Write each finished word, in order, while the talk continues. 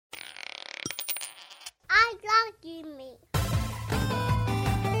blocking me.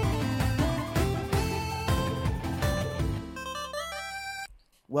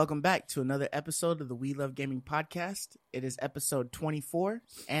 Welcome back to another episode of the We Love Gaming podcast. It is episode 24,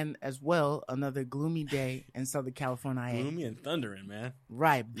 and as well, another gloomy day in Southern California. Gloomy and thundering, man.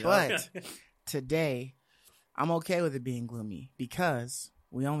 Right, but today, I'm okay with it being gloomy because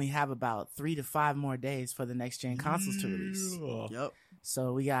we only have about 3 to 5 more days for the next-gen consoles to release. Yep.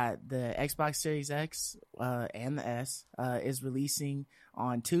 So we got the Xbox Series X and the S is releasing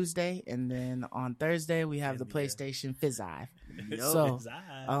on Tuesday, and then on Thursday we have the PlayStation Fizz-Eye. So,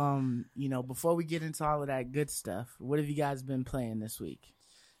 before we get into all of that good stuff, what have you guys been playing this week,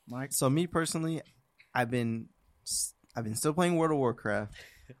 Mark? So me personally, I've been still playing World of Warcraft.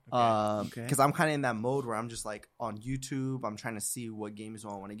 Because I'm kind of in that mode where I'm just like on YouTube. I'm trying to see what games I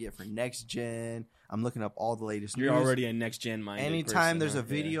want to get for next gen. I'm looking up all the latest news. You're already a next gen minded. Anytime there's a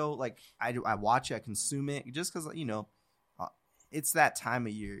video, like I watch it, I consume it, just because it's that time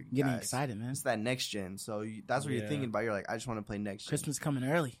of year. Getting excited, man. It's that next gen. So that's what you're thinking about. You're like, I just want to play next gen. Christmas coming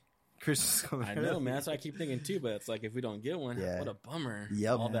early. Christmas coming I early. know, man. That's what I keep thinking too. But it's like if we don't get one, what a bummer.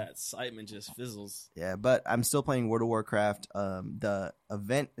 Yep. All that excitement just fizzles. Yeah, but I'm still playing World of Warcraft. The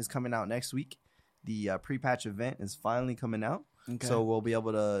event is coming out next week. The pre-patch event is finally coming out. Okay. So we'll be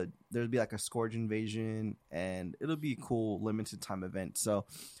able to, there'll be like a Scourge invasion, and it'll be a cool limited time event. So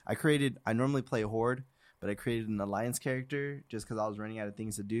I normally play Horde, but I created an Alliance character just because I was running out of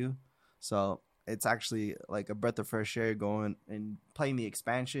things to do. So it's actually like a breath of fresh air going and playing the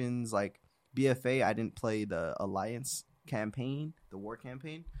expansions. Like BFA, I didn't play the Alliance campaign, the war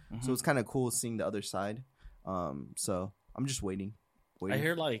campaign. Mm-hmm. So it's kind of cool seeing the other side. So I'm just waiting. I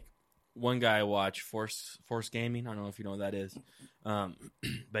hear like one guy watch Force Gaming. I don't know if you know what that is.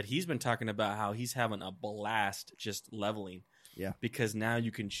 But he's been talking about how he's having a blast just leveling. Yeah. Because now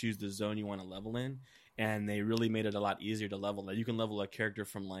you can choose the zone you want to level in. And they really made it a lot easier to level. Like you can level a character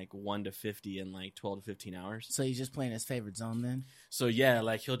from like 1 to 50 in like 12 to 15 hours. So he's just playing his favorite zone then? So yeah,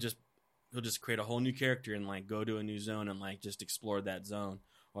 like he'll just create a whole new character and like go to a new zone and like just explore that zone.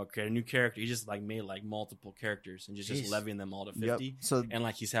 Or create a new character. He just like made like multiple characters and just levying them all to 50. Yep. So and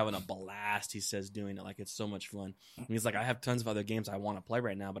like he's having a blast, he says, doing it. Like it's so much fun. And he's like, I have tons of other games I want to play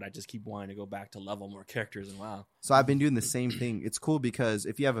right now, but I just keep wanting to go back to level more characters and WoW. So I've been doing the same thing. It's cool because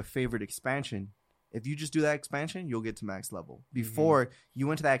if you have a favorite expansion, if you just do that expansion, you'll get to max level. Before you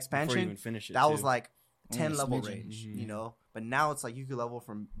went to that expansion, was like 10 level range, But now it's like you can level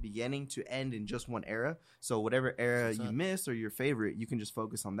from beginning to end in just one era. So whatever era you miss or your favorite, you can just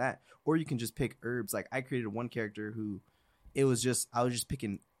focus on that. Or you can just pick herbs. Like I created one character who I was just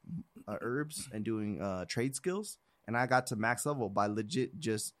picking herbs and doing trade skills. And I got to max level by legit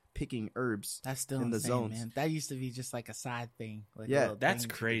just picking herbs. That's still in insane, the zones. Man. That used to be just like a side thing. Like that's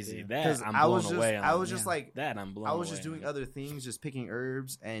crazy. That I'm blown away on. I was just doing other things, just picking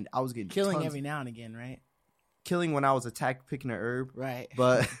herbs, and I was getting killing every now and again, right? Killing when I was attacked, picking an herb, right?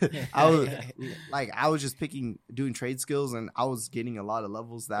 But I was just doing trade skills, and I was getting a lot of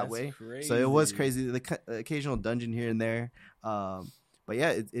levels that way. Crazy. So it was crazy. The occasional dungeon here and there. But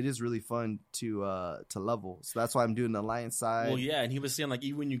yeah, it is really fun to level. So that's why I'm doing the Alliance side. Well, yeah, and he was saying like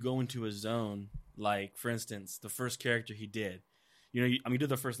even when you go into a zone, like for instance, the first character he did, you did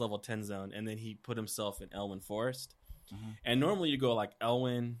the first level 10 zone, and then he put himself in Elwyn Forest. Mm-hmm. And normally you go like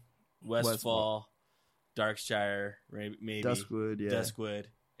Elwyn, Westfall, Darkshire, maybe Duskwood,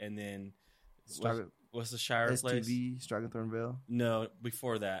 and then what's the Shire place? STV, Dragonthorn Vale. No,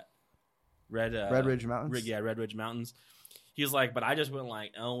 before that, Red Ridge Mountains. Red Ridge Mountains. He's like, but I just went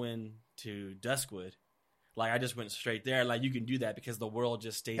like Elwyn to Duskwood. Like I just went straight there. Like you can do that because the world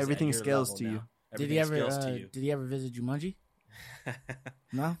just stays. Everything scales to you. Did he ever visit Jumanji?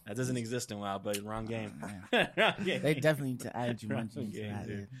 No, that doesn't exist in WoW, but wrong game. They definitely need to add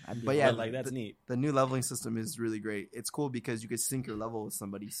Jumanji. But yeah, like that's neat. The new leveling system is really great. It's cool because you could sync your level with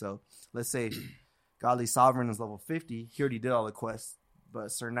somebody. So let's say Godly Sovereign is level 50. He already did all the quests,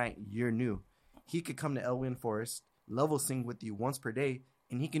 but Sir Knight, you're new. He could come to Elwyn Forest, level sync with you once per day,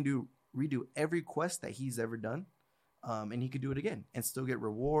 and he can redo every quest that he's ever done. And he could do it again and still get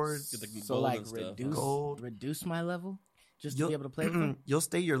rewards. So like reduce my level just to be able to play with him? You'll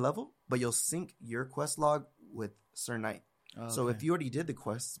stay your level, but you'll sync your quest log with Sir Knight. Oh, okay. So if you already did the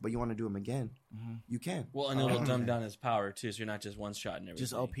quests, but you want to do them again, you can. Well, and it'll dumb down his power too, so you're not just one shot and everything.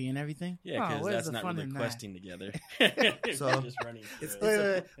 Just OP and everything? Yeah, because that's not really questing together. So just running.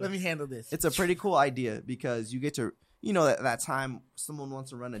 Let me handle this. It's a pretty cool idea because you get to, that time someone wants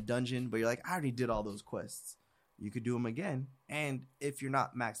to run a dungeon, but you're like, I already did all those quests. you could do them again. And if you're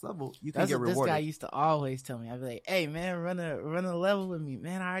not max level, you can get what rewarded. This guy used to always tell me. I'd be like, "Hey man, run a level with me,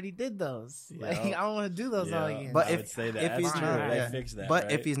 man. I already did those. Like I don't want to do those all again." But I would say that. if he's not, they fixed that. But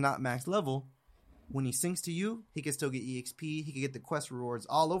right? if he's not max level, when he syncs to you, he can still get EXP. He can get the quest rewards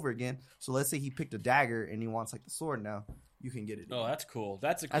all over again. So let's say he picked a dagger and he wants like the sword now. You can get it again. Oh, that's cool.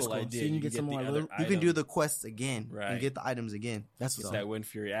 That's a cool idea. So you can get some more loot. You can do the quests again right. and get the items again. That's what's that Wind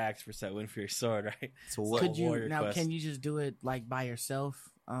Fury axe versus that Wind Fury sword, right? So what? Could you now? Quest. Can you just do it like by yourself?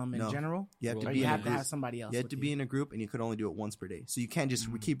 In general, you have to or be you in have a to group. have somebody else. You have to be in a group, and you could only do it once per day. So you can't just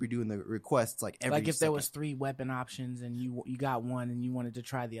keep redoing the requests like every. Like if second. there was 3 weapon options and you got one and you wanted to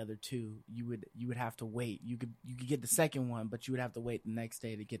try the other 2, you would have to wait. You could get the second one, but you would have to wait the next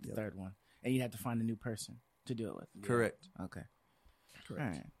day to get the third one, and you'd have to find a new person to do it with. Correct. Okay. Correct.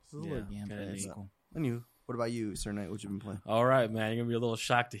 All right. So a little gameplay. That's cool. And you? What about you, Sir Knight? What you been playing? All right, man. You're gonna be a little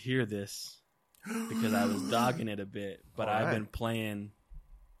shocked to hear this because I was dogging it a bit, but I've been playing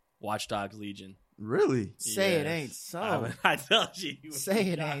Watch Dogs Legion. Really? Say it ain't so. I told you. Say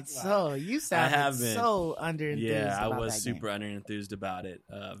it ain't so. You sound so underenthused. Yeah, I about was that super game. underenthused about it.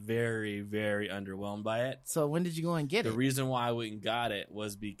 Very, very underwhelmed by it. So when did you go and get it? The reason why I went and got it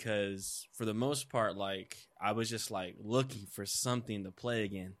was because, for the most part, like I was just like looking for something to play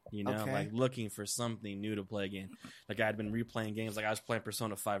again. You know, like looking for something new to play again. Like I had been replaying games. Like I was playing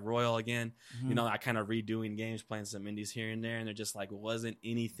Persona 5 Royal again. Mm-hmm. You know, I kind of redoing games, playing some indies here and there, and there just like wasn't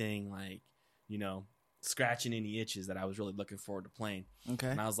anything like, you know, scratching any itches that I was really looking forward to playing. Okay.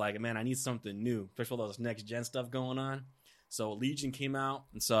 And I was like, man, I need something new, especially with all this next gen stuff going on. So Legion came out,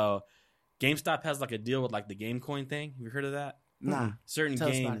 and so GameStop has like a deal with like the Game Coin thing. Have you heard of that? Nah. Certain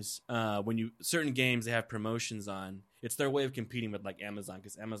games, certain games they have promotions on. It's their way of competing with like Amazon,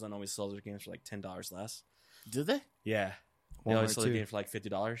 because Amazon always sells their games for like $10 less. Do they? Yeah. They always sell their games for like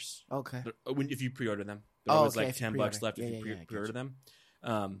 $50. Okay. If you pre-order them. There's always like $10 left if you pre-order them.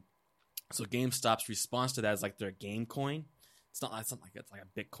 So GameStop's response to that is like their game coin. It's not like it's like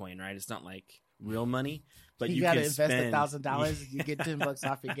a Bitcoin, right? It's not like real money, but you gotta can invest spend $1,000, you get $10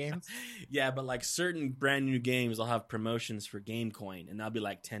 off your games. Yeah, but like certain brand new games will have promotions for game coin, and that'll be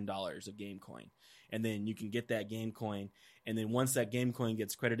like $10 of game coin, and then you can get that game coin, and then once that game coin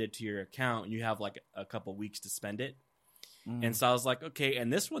gets credited to your account, you have like a couple weeks to spend it. And so I was like, okay.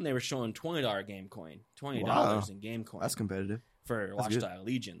 And this one they were showing $20 game coin, $20 in game coin. That's competitive. For Watch Dogs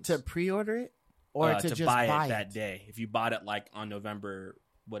Legions. To pre-order it? Or to just buy it that day. If you bought it like on November,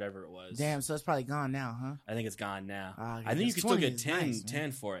 whatever it was. Damn, so it's probably gone now, huh? I think it's gone now. Okay. I think you can still get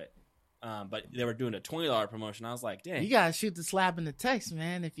 10 for it. But they were doing a $20 promotion. I was like, dang. You gotta shoot the slap in the text,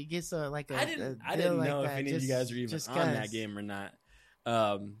 man, if you get I didn't know if any of you guys were even on that game or not.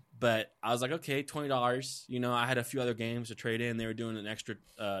 But I was like, okay, $20. You know, I had a few other games to trade in. They were doing an extra,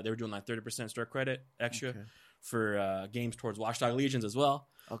 they were doing like 30% store credit extra for games towards Watch Dogs Legions as well.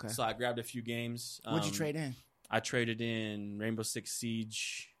 Okay. So I grabbed a few games. What'd you trade in? I traded in Rainbow Six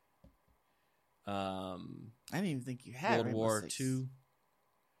Siege. I didn't even think you had World War II.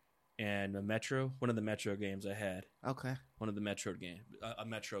 And a Metro. One of the Metro games I had. Okay. One of the Metro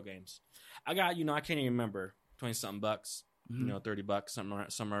games. I got, I can't even remember, 20-something bucks. Mm-hmm.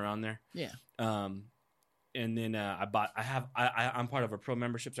 $30, somewhere around there. Yeah. And then I'm part of a pro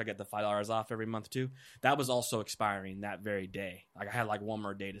membership, so I get the $5 off every month too. That was also expiring that very day. Like I had like one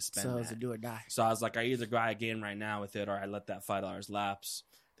more day to spend. So it's a do or die. So I was like, I either buy a game right now with it, or I let that $5 lapse.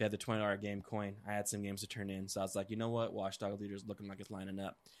 They had the $20 game coin. I had some games to turn in, so I was like, you know what, Watch Dogs Leader is looking like it's lining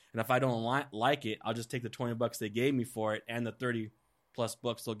up. And if I don't like it, I'll just take the $20 they gave me for it and the $30+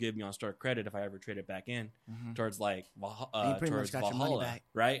 bucks they'll give me on store credit if I ever trade it back in towards like towards Valhalla,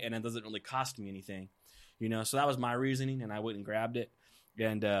 right? And it doesn't really cost me anything. So that was my reasoning, and I went and grabbed it,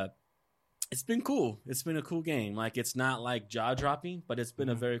 and it's been cool. It's been a cool game. Like, it's not like jaw dropping, but it's been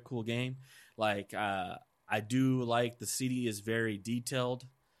a very cool game. Like, I do like the city is very detailed.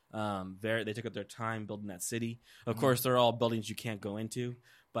 They took up their time building that city. Of course, they're all buildings you can't go into,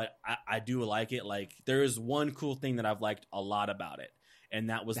 but I do like it. Like, there is one cool thing that I've liked a lot about it. And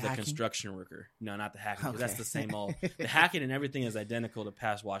that was the construction worker. No, not the hacking. Okay. That's the same old. The hacking and everything is identical to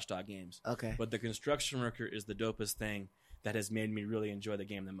past Watchdog games. Okay. But the construction worker is the dopest thing that has made me really enjoy the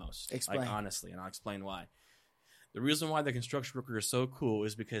game the most. Explain. Like, honestly, and I'll explain why. The reason why the construction worker is so cool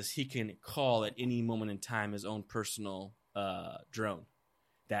is because he can call at any moment in time his own personal drone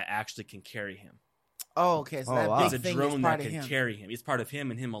that actually can carry him. Oh, okay. So that big thing is part of him. Carry him. It's part of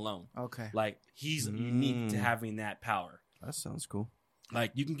him and him alone. Okay. Like, he's unique to having that power. That sounds cool.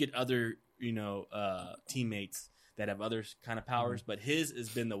 Like, you can get other, teammates that have other kind of powers, but his has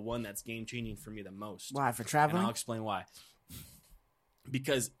been the one that's game-changing for me the most. Why? For traveling? And I'll explain why.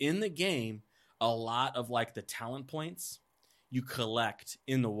 Because in the game, a lot of like the talent points you collect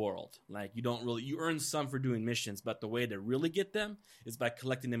in the world. Like you earn some for doing missions, but the way to really get them is by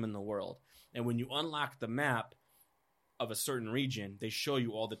collecting them in the world. And when you unlock the map of a certain region, they show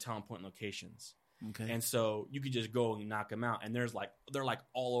you all the talent point locations. Okay. And so you could just go and knock them out, and they're like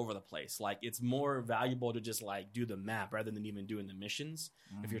all over the place. Like it's more valuable to just like do the map rather than even doing the missions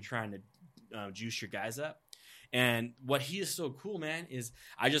if you're trying to juice your guys up. And what he is so cool, man, is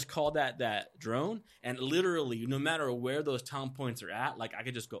I just called that drone, and literally, no matter where those town points are at, like I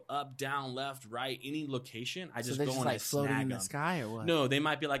could just go up, down, left, right, any location. I just go and like floating snag in the them. Sky or what? No, they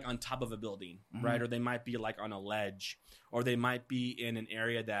might be like on top of a building, right? Or they might be like on a ledge, or they might be in an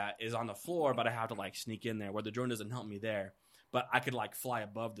area that is on the floor, but I have to like sneak in there where the drone doesn't help me there. But I could like fly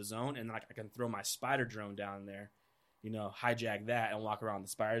above the zone, and like I can throw my spider drone down there, hijack that and walk around the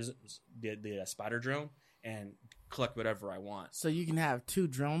spider drone and collect whatever I want. So you can have 2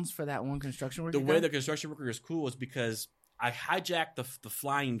 drones for that one construction worker? The way the construction worker is cool is because I hijack the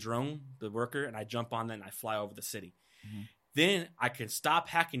flying drone, the worker, and I jump on that and I fly over the city. Mm-hmm. Then I can stop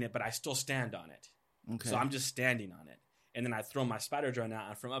hacking it, but I still stand on it. Okay. So I'm just standing on it. And then I throw my spider drone out,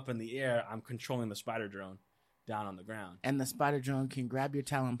 and from up in the air, I'm controlling the spider drone down on the ground. And the spider drone can grab your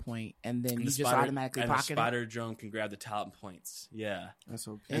talent point, and then you just automatically pocket it? And the spider drone can grab the talent points. Yeah. That's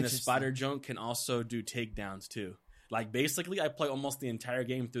okay. And the spider drone can also do takedowns, too. Like, basically, I play almost the entire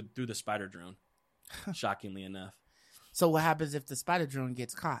game through the spider drone, shockingly enough. So what happens if the spider drone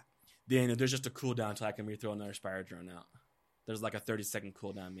gets caught? Then there's just a cooldown until I can rethrow another spider drone out. There's like a 30-second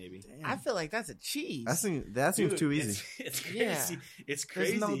cooldown, maybe. Damn. I feel like that's a cheese. That seems too easy. It's crazy. Yeah. It's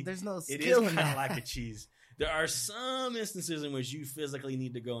crazy. There's no skill. It is kind of like a cheese. There are some instances in which you physically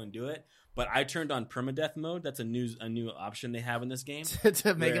need to go and do it, but I turned on permadeath mode. That's a new option they have in this game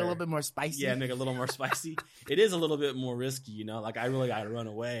to make it a little bit more spicy. Yeah, make it a little more spicy. It is a little bit more risky, Like I really got to run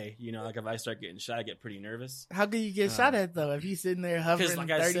away. Like if I start getting shot, I get pretty nervous. How can you get shot at though if you're sitting there hovering? Because,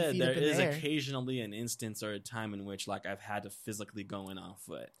 like I said, there is occasionally an instance or a time in which like I've had to physically go in on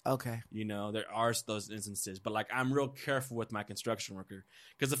foot. Okay. There are those instances, but like I'm real careful with my construction worker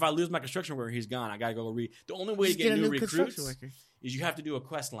because if I lose my construction worker, he's gone. I gotta go The only way to get new recruits is you have to do a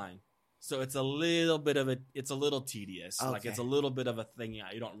quest line. So it's a little tedious. Okay. Like it's a little bit of a thing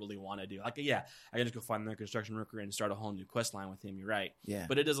you don't really want to do. Like, yeah, I can just go find another construction worker and start a whole new quest line with him. You're right. Yeah.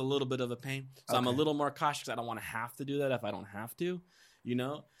 But it is a little bit of a pain. So I'm a little more cautious. I don't want to have to do that if I don't have to.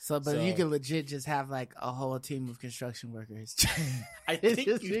 So you can legit just have like a whole team of construction workers. I think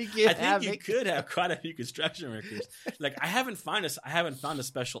you could have quite a few construction workers. Like I haven't found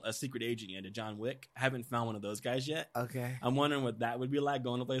a secret agent yet, a John Wick. I haven't found one of those guys yet. Okay. I'm wondering what that would be like,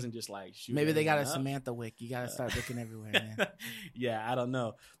 going to place and just like shoot. Maybe they got a Samantha Wick. You got to start looking everywhere, man. Yeah, I don't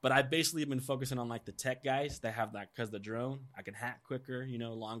know. But I basically have been focusing on like the tech guys that have that because the drone, I can hack quicker,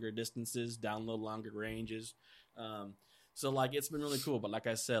 longer distances, download longer ranges. So, like, it's been really cool. But like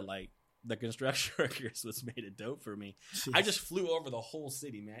I said, like, the construction workers was made it dope for me. Jeez. I just flew over the whole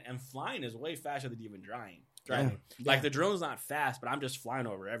city, man. And flying is way faster than even driving. Yeah. Like, the drone's not fast, but I'm just flying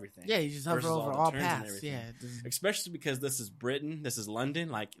over everything. Yeah, you just hover over all paths. Yeah. Especially because this is Britain. This is London.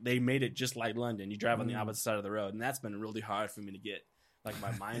 Like, they made it just like London. You drive on the opposite side of the road. And that's been really hard for me to get. Like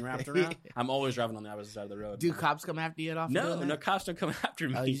my mind wrapped around. I'm always driving on the opposite side of the road. Do cops come after you? No cops don't come after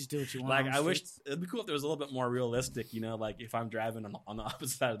me. Oh, you just do what you want. Like I wish it'd be cool if there was a little bit more realistic. Like if I'm driving on the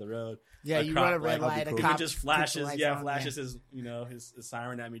opposite side of the road. Yeah, you run a red light. A cop just flashes. Yeah, flashes his his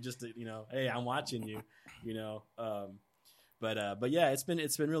siren at me just to hey, I'm watching you. But yeah, it's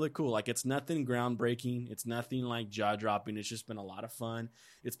been really cool. Like it's nothing groundbreaking. It's nothing like jaw dropping. It's just been a lot of fun.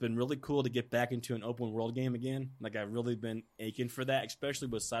 It's been really cool to get back into an open world game again. Like I've really been aching for that, especially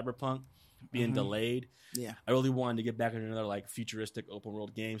with Cyberpunk being delayed. Yeah, I really wanted to get back into another like futuristic open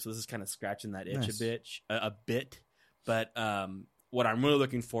world game. So this is kind of scratching that itch a bit. But what I'm really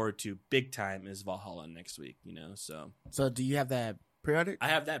looking forward to big time is Valhalla next week. So do you have that pre-ordered? I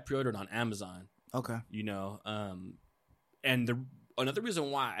have that pre-ordered on Amazon. Okay. And another reason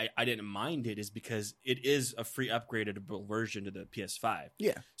why I didn't mind it is because it is a free upgradable version to the PS5.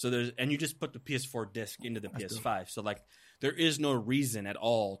 Yeah. So you just put the PS4 disc into the PS5. So like there is no reason at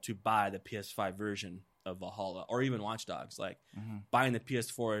all to buy the PS5 version of Valhalla or even Watch Dogs. Like buying the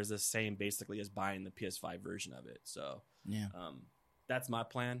PS4 is the same basically as buying the PS5 version of it. So yeah, that's my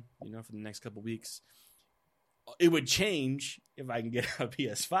plan. For the next couple weeks. It would change if I can get a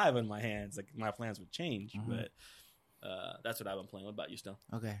PS5 in my hands. Like my plans would change, but. That's what I've been playing. What about you, Stone?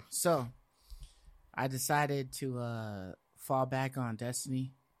 Okay, so I decided to fall back on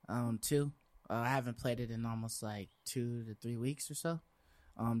Destiny 2. I haven't played it in almost like 2 to 3 weeks or so.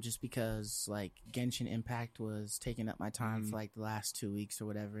 just because like Genshin Impact was taking up my time for like the last 2 weeks or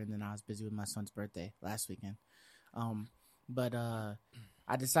whatever, and then I was busy with my son's birthday last weekend. But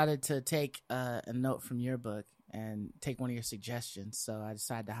I decided to take a note from your book and take one of your suggestions. So I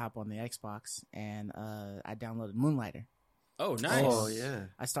decided to hop on the Xbox and I downloaded Moonlighter. Oh, nice. Oh, yeah.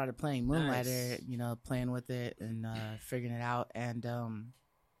 I started playing Moonlighter, playing with it and figuring it out. And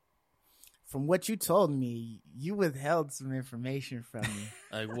from what you told me, you withheld some information from me.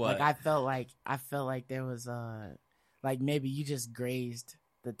 Like what? Like I felt like there was like maybe you just grazed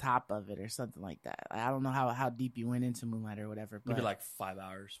the top of it or something like that. I don't know how deep you went into Moonlighter or whatever. But Maybe like 5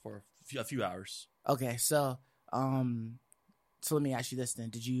 hours for a few hours. Okay, so let me ask you this then: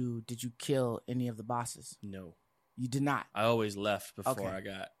 Did you kill any of the bosses? No. You did not. I always left before I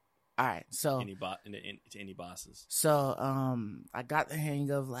got all right. So any bosses. So I got the hang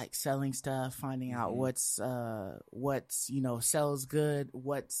of like selling stuff, finding out what's sells good,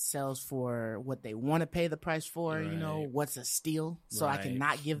 what sells for what they want to pay the price for. Right. What's a steal, so I can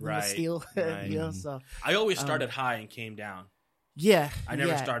not give them a steal. Right. So I always started high and came down. Yeah, I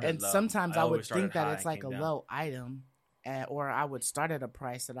never started and low. sometimes I would think that it's like a down. low item. Or I would start at a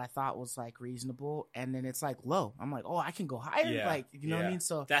price that I thought was like reasonable, and then it's like low. I'm like, oh, I can go higher, what I mean.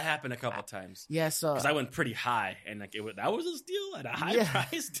 So that happened a couple times. Yeah, so because I went pretty high, and like that was a steal at a high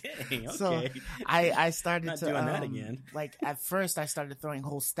price. Dang, okay. So I started Not to doing that again. Like at first, I started throwing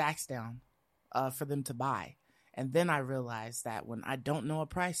whole stacks down, for them to buy. And then I realized that when I don't know a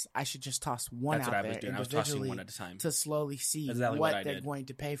price, I should just toss one That's out what I there was doing. I was tossing one at a time to slowly see exactly what they're going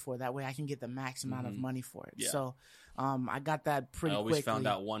to pay for. That way I can get the max amount of money for it. Yeah. So I got that pretty quickly. I always found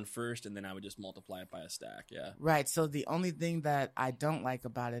out one first, and then I would just multiply it by a stack. Yeah. Right. So the only thing that I don't like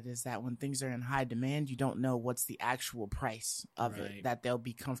about it is that when things are in high demand, you don't know what's the actual price of it that they'll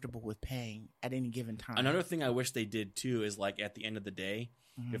be comfortable with paying at any given time. Another thing I wish they did, too, is like at the end of the day,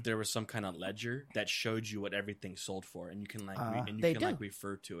 if there was some kind of ledger that showed you what everything sold for, and you can like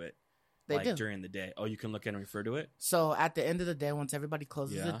refer to it during the day. Oh, you can look at and refer to it? So at the end of the day, once everybody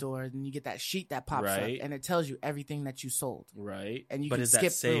closes the door, then you get that sheet that pops up, and it tells you everything that you sold. Right. And but can is skip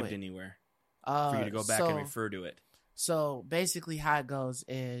that saved anywhere for you to go back and refer to it? So basically how it goes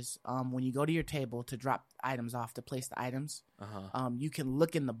is when you go to your table to drop items off, to place the items, you can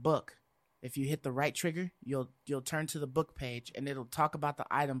look in the book. If you hit the right trigger, you'll turn to the book page, and it'll talk about the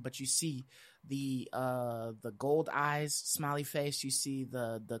item. But you see the gold eyes, smiley face. You see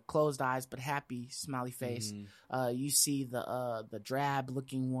the closed eyes but happy smiley face. You see the drab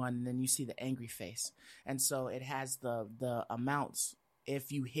looking one, and then you see the angry face. And so it has the amounts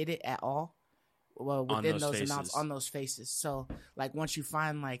if you hit it at all. Well, within those amounts on those faces. So like once you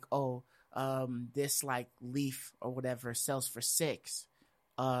find like this like leaf or whatever sells for 6.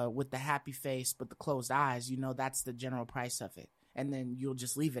 With the happy face but the closed eyes, that's the general price of it, and then you'll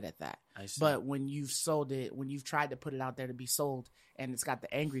just leave it at that. I see. But when you've sold it, when you've tried to put it out there to be sold, and it's got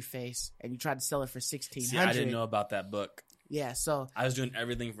the angry face, and you tried to sell it for $1,600. See, I didn't know about that book. Yeah, so I was doing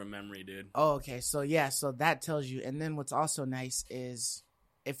everything from memory, dude. Oh, okay. So yeah, so that tells you. And then what's also nice is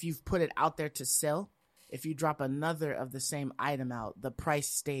if you've put it out there to sell, if you drop another of the same item out, the price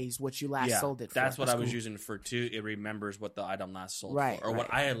stays what you last sold it for. That's what I was using for too. It remembers what the item last sold for, or what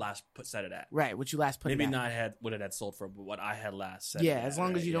I had last set it at. Right, what you last put it at. Maybe not what it had sold for, but what I had last set it at. Yeah, as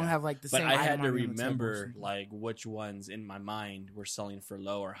long as you don't have like the same item. But I had to remember like which ones in my mind were selling for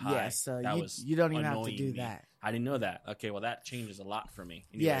low or high. Yeah, so you don't even have to do that. I didn't know that. Okay, well that changes a lot for me.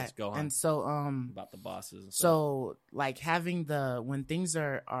 Anyways, go on. And so about the bosses. And so like having when things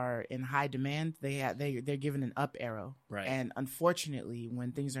are in high demand, they're given an up arrow. Right. And unfortunately,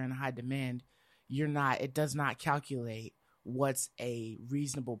 when things are in high demand, it does not calculate what's a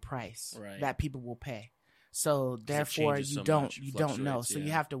reasonable price that people will pay. So therefore you don't know. So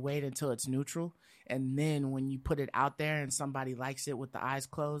you have to wait until it's neutral. And then when you put it out there and somebody likes it with the eyes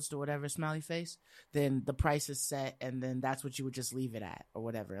closed or whatever, smiley face, then the price is set, and then that's what you would just leave it at or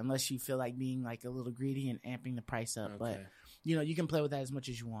whatever, unless you feel like being like a little greedy and amping the price up. Okay. But, you can play with that as much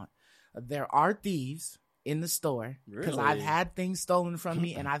as you want. There are thieves in the store because I've had things stolen from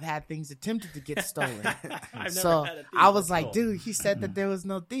me and I've had things attempted to get stolen. So I was like, dude, he said that there was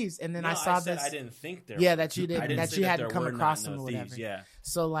no thieves, and then I saw this. I didn't think there. Yeah, that you didn't. That you hadn't come across them or whatever. Thieves, yeah.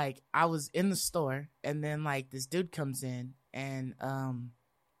 So like I was in the store, and then like this dude comes in, and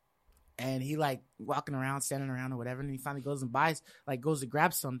he like walking around, standing around or whatever, and he finally goes to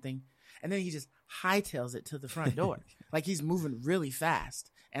grab something, and then he just hightails it to the front door. Like he's moving really fast.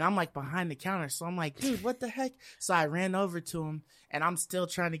 And I'm like behind the counter. So I'm like, dude, what the heck? So I ran over to him, and I'm still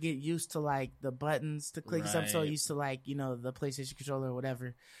trying to get used to like the buttons to click. I'm so used to like, the PlayStation controller or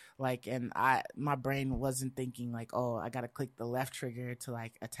whatever. Like, and my brain wasn't thinking like, oh, I gotta click the left trigger to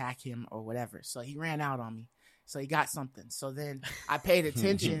like attack him or whatever. So he ran out on me. So he got something. So then I paid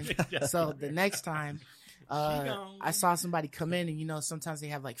attention. So the next time, I saw somebody come in, and you know, sometimes they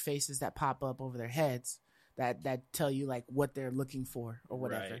have like faces that pop up over their heads that tell you like what they're looking for or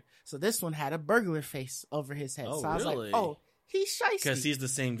whatever. Right. So this one had a burglar face over his head. Oh, so I was really? like, oh, he's shiesty. Because he's the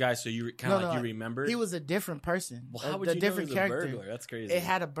same guy, so you kind of you remember? He was a different person. Well, how would you know he was a burglar? That's crazy. It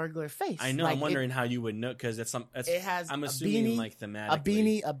had a burglar face. I know. Like, I'm wondering how you would know, because it has I'm assuming, like, thematically. A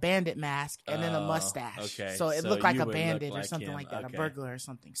beanie, a bandit mask, and then a mustache. Okay. So it looked like a bandit or something like that, a burglar or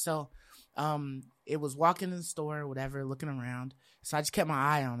something. So it was walking in the store or whatever, looking around. So I just kept my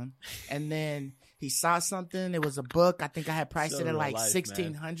eye on him. And then he saw something. It was a book. I think I had priced it at like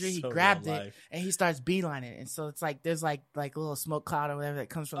 $1,600. He grabbed it and he starts beelining it. And so it's like there's like a little smoke cloud or whatever that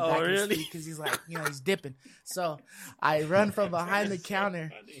comes from back of his feet, because he's like, you know, he's dipping. So I run from behind the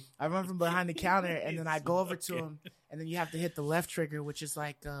counter. And then I go over to him. And then you have to hit the left trigger, which is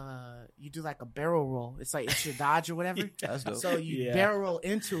like you do like a barrel roll. It's like it's your dodge or whatever. That's dope. So you barrel roll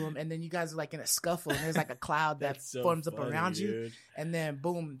into him, and then you guys are like in a scuffle, and there's like a cloud that forms up around you. And then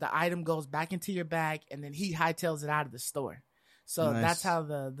boom, the item goes back into your bag, and then he hightails it out of the store. So that's how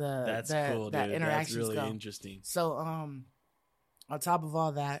that's cool, that interactions that's really go. Interesting. So on top of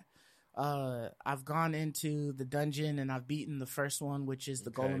all that, I've gone into the dungeon and I've beaten the first one, which is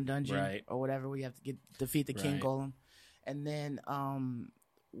the Golem dungeon or whatever, where you have to defeat the King Golem. And then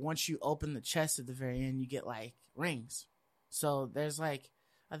once you open the chest at the very end, you get like rings. So there's like,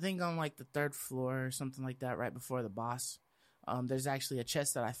 I think on like the 3rd floor or something like that, right before the boss, there's actually a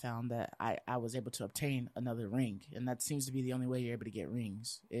chest that I found that I was able to obtain another ring. And that seems to be the only way you're able to get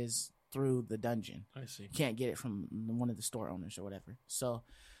rings, is through the dungeon. I see. You can't get it from one of the store owners or whatever. So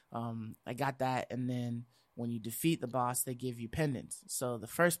I got that, and then when you defeat the boss, they give you pendants. So the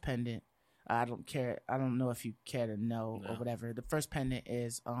first pendant, I don't know if you care to know or whatever. The first pendant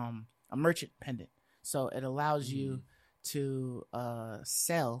is a merchant pendant. So it allows you to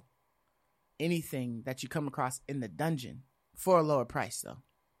sell anything that you come across in the dungeon for a lower price, though.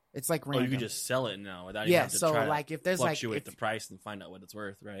 It's like random. Oh, you can just sell it now without even having to try like if there's fluctuate the price and find out what it's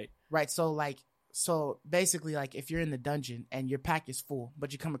worth, right? Right. So basically, like, if you're in the dungeon and your pack is full,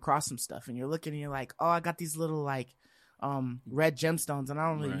 but you come across some stuff and you're looking and you're like, oh, I got these little like red gemstones and I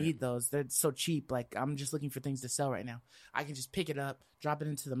don't really need those. They're so cheap. Like, I'm just looking for things to sell right now. I can just pick it up, drop it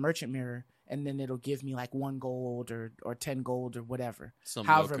into the merchant mirror, and then it'll give me like 1 gold or 10 gold or whatever.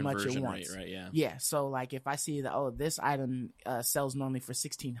 However much it wants. Rate, right? Yeah. Yeah. So like if I see that, oh, this item sells normally for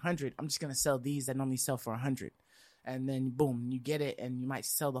 1,600, I'm just going to sell these that normally sell for 100. And then boom, you get it, and you might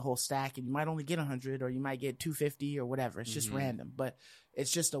sell the whole stack, and you might only get 100, or you might get 250 or whatever. It's just random, but it's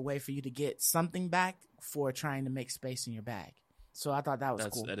just a way for you to get something back for trying to make space in your bag. So I thought that was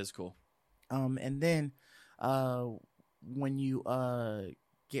cool. That is cool. And then when you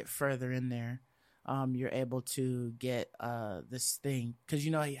get further in there, you're able to get this thing, because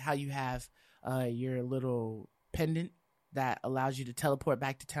you know how you have your little pendant that allows you to teleport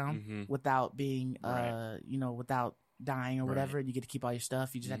back to town without being, without dying or whatever. And you get to keep all your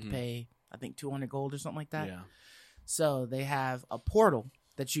stuff. You just have to pay, I think, 200 gold or something like that. Yeah. So they have a portal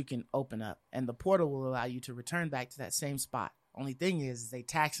that you can open up, and the portal will allow you to return back to that same spot. Only thing is they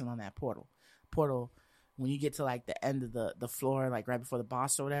taxing on that portal. When you get to like the end of the floor, like right before the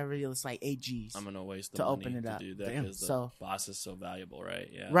boss or whatever, it's like 8 Gs. I'm gonna waste the to money open it to up. do that because the boss is so valuable, right?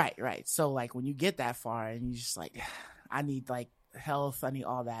 Yeah. Right. So like when you get that far and you just like, I need like health, I need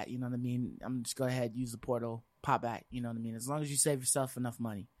all that, you know what I mean? I'm just go ahead, use the portal, pop back, you know what I mean? As long as you save yourself enough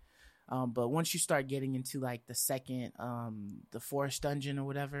money. But once you start getting into like the second, the forest dungeon or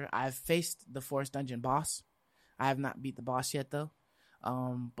whatever, I've faced the forest dungeon boss. I have not beat the boss yet though.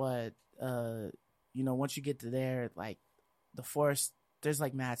 But once you get to there, like the forest, there's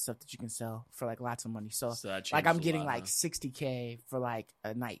like mad stuff that you can sell for like lots of money. So like I'm getting like 60K for like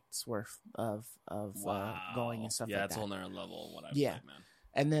a night's worth of going and stuff like that. Yeah, it's on their level of what I've played, man.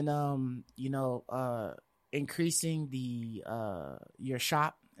 And then increasing the your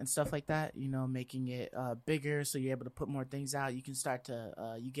shop and stuff like that, making it bigger so you're able to put more things out. You can start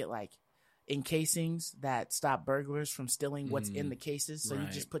to you get like encasings that stop burglars from stealing what's in the cases. So you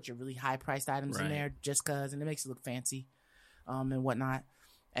just put your really high priced items in there just cause, and it makes it look fancy. And whatnot,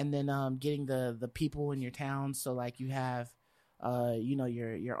 and then getting the people in your town. So like you have,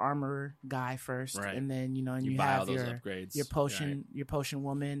 your armor guy first, and then and you have your upgrades, your potion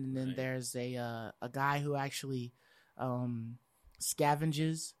woman, and then there's a guy who actually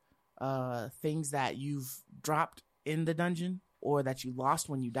scavenges things that you've dropped in the dungeon or that you lost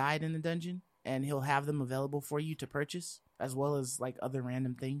when you died in the dungeon, and he'll have them available for you to purchase as well as like other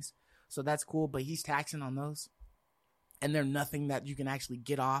random things. So that's cool, but he's taxing on those. And they're nothing that you can actually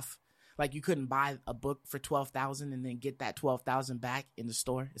get off. Like you couldn't buy a book for $12,000 and then get that $12,000 back in the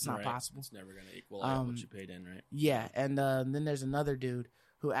store. It's not possible. It's never going to equal out what you paid in, right? Yeah, and then there's another dude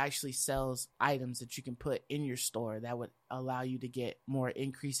who actually sells items that you can put in your store that would allow you to get more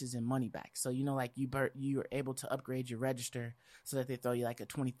increases in money back. So, you know, like you are able to upgrade your register so that they throw you like a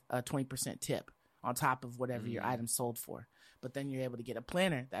 20% tip on top of whatever your item sold for. But then you're able to get a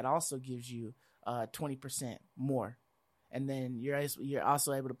planner that also gives you 20% more. And then you're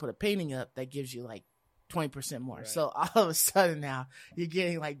also able to put a painting up that gives you like 20% more. Right. So all of a sudden now you're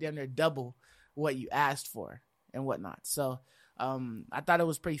getting like damn near double what you asked for and whatnot. So I thought it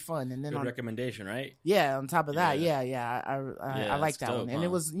was pretty fun. And then good recommendation, right? Yeah. On top of that, I like that one. And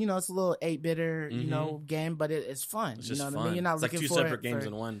it was, you know, it's a little 8-bitter, you know, game, but it's fun. It's just you know fun. What I mean? You're not it's looking like two for separate games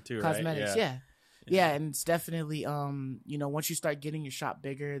in one, too, cosmetics. Right? Yeah, and it's definitely, you know, once you start getting your shop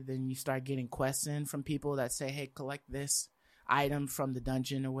bigger, then you start getting quests in from people that say, hey, collect this item from the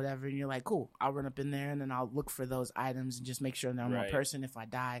dungeon or whatever. And you're like, cool, I'll run up in there and then I'll look for those items and just make sure that I'm a person. If I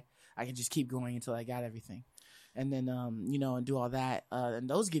die, I can just keep going until I got everything. And then, you know, and do all that. And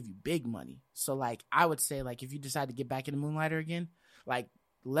those give you big money. So, like, I would say, like, if you decide to get back into Moonlighter again, like,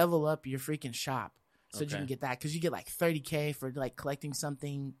 level up your freaking shop so that you can get that. Because you get, like, $30K for, like, collecting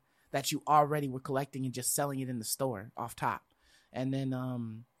something that you already were collecting and just selling it in the store off top. And then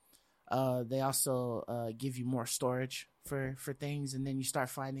they also give you more storage for things. And then you start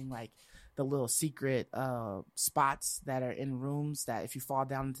finding, like, the little secret spots that are in rooms that if you fall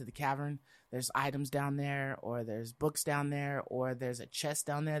down into the cavern, there's items down there, or there's books down there, or there's a chest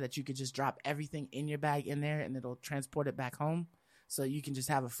down there that you could just drop everything in your bag in there and it'll transport it back home. So you can just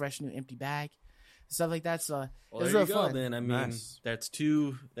have a fresh new empty bag. Stuff like that. So well, there you go. Fun. Then I mean, that's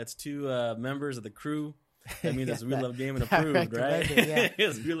two members of the crew. That means it's We Love Gaming approved, right? Yeah.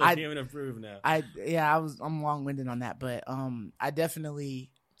 It's We Love Gaming approved now. I'm long winded on that, but I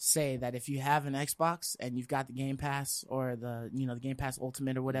definitely say that if you have an Xbox and you've got the Game Pass or the Game Pass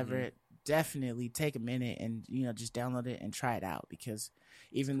Ultimate or whatever, definitely take a minute and just download it and try it out, because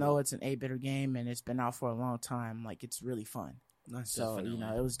even though it's an 8-bitter game and it's been out for a long time, like it's really fun. Nice. So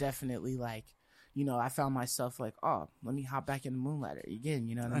definitely. It was definitely like. I found myself like, oh, let me hop back into Moonlighter again,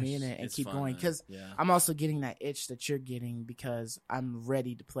 you know what I mean? And keep fun, going. Because I'm also getting that itch that you're getting, because I'm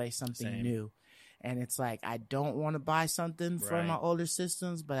ready to play something new. And it's like, I don't want to buy something for my older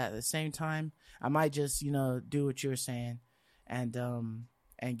systems, but at the same time, I might just, do what you're saying and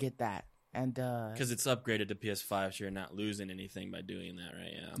get that. And because it's upgraded to PS5, so you're not losing anything by doing that,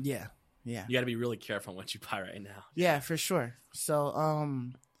 right? Yeah. You got to be really careful on what you buy right now. Yeah, for sure. So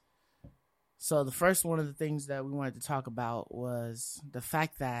the first one of the things that we wanted to talk about was the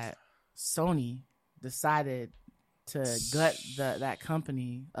fact that Sony decided to gut that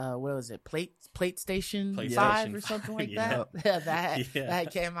company. What was it? PlayStation 5 or something like that.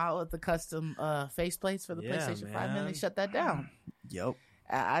 That came out with the custom faceplates for the PlayStation 5. Man, they shut that down. Yep.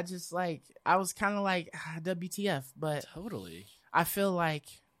 I was kind of like WTF, but totally. I feel like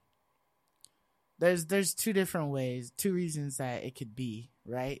there's two reasons that it could be.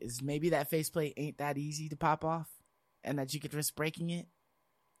 Right, is maybe that faceplate ain't that easy to pop off, and that you could risk breaking it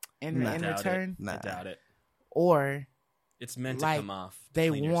in return. I doubt it. Or it's meant to come off. They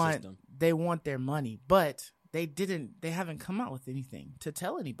want their money, but they haven't come out with anything to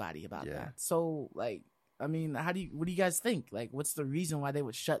tell anybody about that. So, like, I mean, what do you guys think? Like, what's the reason why they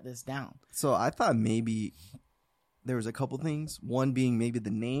would shut this down? So I thought maybe there was a couple things. One being maybe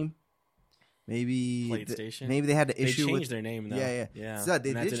the name. Maybe PlayStation. Maybe they had to issue. They changed their name though. Yeah. So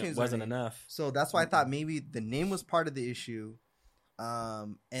it wasn't enough. So that's why I thought maybe the name was part of the issue,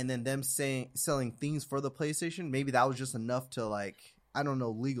 and then them selling things for the PlayStation. Maybe that was just enough to, like, I don't know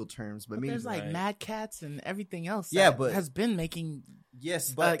legal terms, but maybe there's like Mad Cats and everything else. But has been making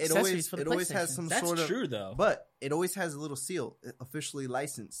but it accessories always has some That's sort of true though. But it always has a little seal, officially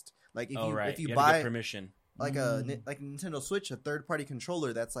licensed. Like if you get buy permission. Like like Nintendo Switch, a third-party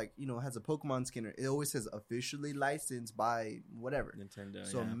controller that's like, has a Pokemon skin. It always says officially licensed by whatever Nintendo.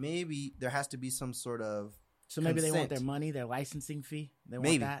 So maybe there has to be some sort of maybe they want their money, their licensing fee. They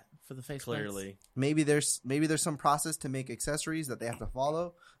want that for the face. Clearly, maybe there's some process to make accessories that they have to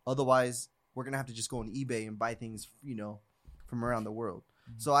follow. Otherwise, we're gonna have to just go on eBay and buy things, from around the world.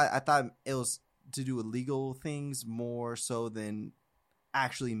 Mm-hmm. So I thought it was to do with legal things more so than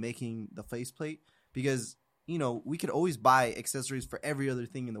actually making the faceplate, because we could always buy accessories for every other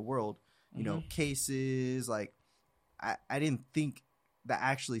thing in the world. Cases, like I didn't think that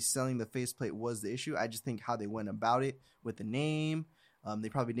actually selling the faceplate was the issue. I just think how they went about it with the name. They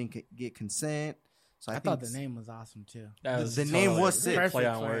probably didn't get consent. So I thought the name was awesome too. The name was sick. Play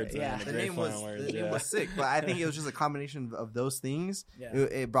on words. Yeah, the name was sick. But I think it was just a combination of those things. Yeah.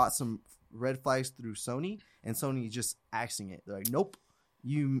 It brought some red flags through Sony, and Sony just axing it. They're like, nope,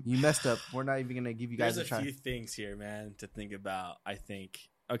 you messed up. We're not even gonna give you guys a try. There's a few things here, man, to think about. I think,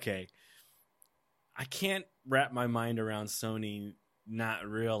 okay, I can't wrap my mind around Sony not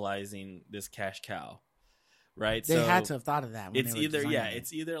realizing this cash cow, right? They had to have thought of that. It's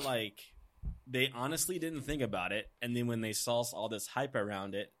either like they honestly didn't think about it, and then when they saw all this hype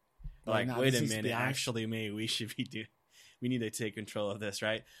around it, like, wait a minute, actually, maybe we need to take control of this,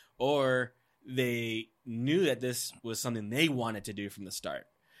 right? Or they knew that this was something they wanted to do from the start.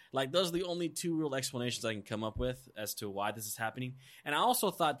 Like, those are the only two real explanations I can come up with as to why this is happening. And I also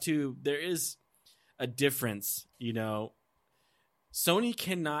thought, too, there is a difference, Sony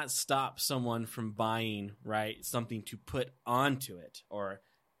cannot stop someone from buying, right, something to put onto it or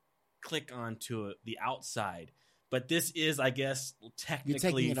click onto the outside. But this is, I guess,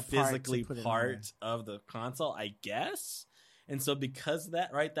 technically, physically part of the console, I guess. And so because of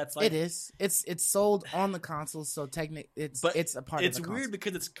that, right, that's like... It is. It's sold on the console, so technically it's a part of the console. It's weird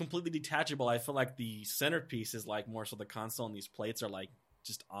because it's completely detachable. I feel like the centerpiece is like more so the console, and these plates are like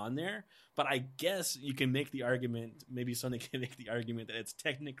just on there. But I guess you can make the argument, maybe Sony can make the argument that it's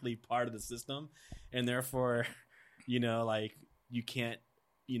technically part of the system, and therefore, like, you can't,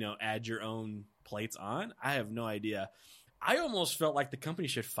 add your own plates on. I have no idea. I almost felt like the company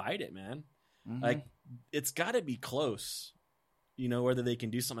should fight it, man. Mm-hmm. Like, it's got to be close, whether they can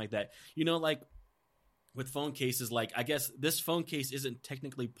do something like that. Like with phone cases, like, I guess this phone case isn't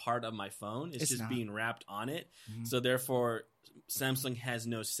technically part of my phone. It's just not being wrapped on it. Mm-hmm. So therefore, Samsung has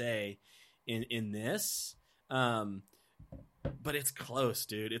no say in this. But it's close,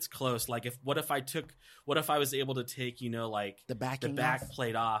 dude. It's close. Like, what if I was able to take, like the back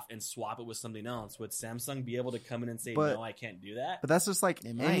plate off and swap it with something else? Would Samsung be able to come in and say, no, I can't do that? But that's just like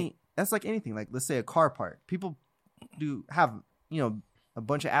that's like anything. Like, let's say a car part. People do have, a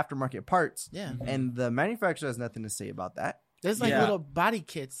bunch of aftermarket parts. Yeah. And the manufacturer has nothing to say about that. There's like little body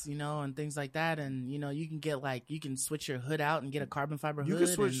kits, and things like that. And, you can get you can switch your hood out and get a carbon fiber hood. You can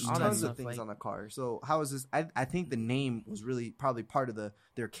switch and tons of things on a car. So how is this? I think the name was really probably part of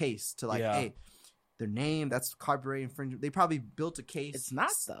their case to hey, their name, that's copyright infringement. They probably built a case. It's not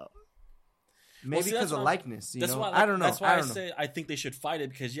though. Maybe because of likeness. That's why, I don't know. That's why I say I think they should fight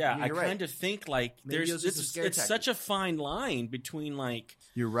it because I kind of think like it's such a fine line between like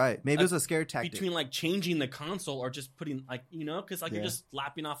you're right. Maybe it was a scare tactic between like changing the console or just putting like because you're just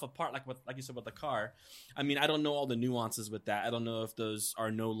lapping off a part like you said with the car. I mean, I don't know all the nuances with that. I don't know if those are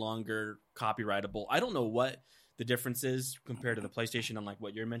no longer copyrightable. I don't know what the difference is compared to the PlayStation and like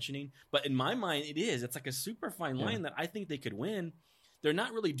what you're mentioning. But in my mind, it is. It's like a super fine line that I think they could win. They're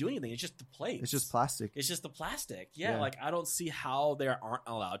not really doing anything. It's just the plate. It's just plastic. It's just the plastic. Yeah, like I don't see how they aren't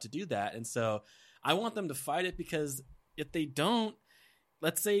allowed to do that. And so I want them to fight it because if they don't,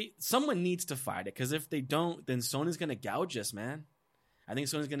 let's say someone needs to fight it because if they don't, then Sony's going to gouge us, man. I think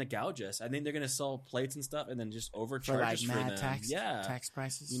Sony's going to gouge us. I think they're going to sell plates and stuff and then just overcharge us for them. Tax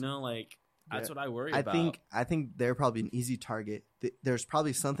prices. That's what I worry about. I think they're probably an easy target. There's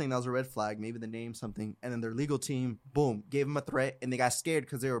probably something that was a red flag, maybe the name, something, and then their legal team, boom, gave them a threat, and they got scared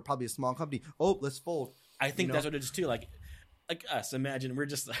because they were probably a small company. Oh, let's fold. I think that's what it is too. Like us, imagine we're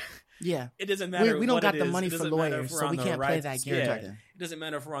just it doesn't matter. We don't got the money for lawyers, so we can't play that game. It doesn't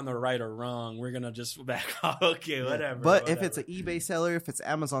matter if we're on the right or wrong. We're gonna just back off. Okay, whatever. But if it's an eBay seller, if it's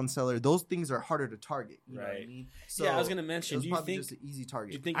Amazon seller, those things are harder to target. You know what I mean? So I was gonna mention. Do you think just an easy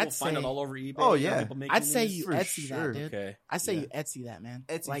target? Do you think we'll find it all over eBay? Oh yeah, I'd say you Etsy that, dude. Okay. I'd say you Etsy that, man.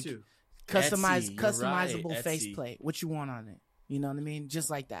 Etsy too. Customizable faceplate. What you want on it? You know what I mean? Just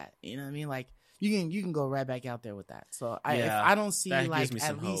like that. You know what I mean? Like you can go right back out there with that. So if I don't see like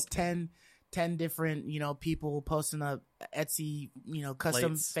at least 10 different people posting up Etsy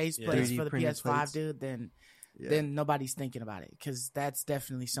custom faceplates for the PS5, dude, then nobody's thinking about it because that's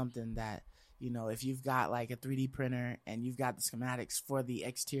definitely something that if you've got like a 3D printer and you've got the schematics for the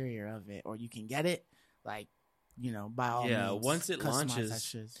exterior of it, or you can get it, like by all means, once it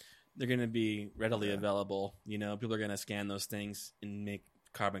launches, they're going to be readily available. People are going to scan those things and make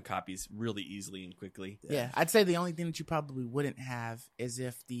carbon copies really easily and quickly. Yeah, I'd say the only thing that you probably wouldn't have is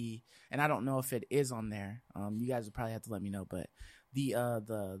if and I don't know if it is on there. You guys would probably have to let me know, but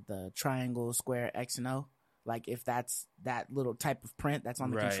the triangle, square, X and O, Like if that's that little type of print that's on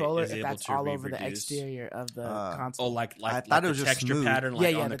the Right, controller, is if able that's to all over the reproduce. exterior of the Oh, console. like I thought like it the was just texture smooth. pattern,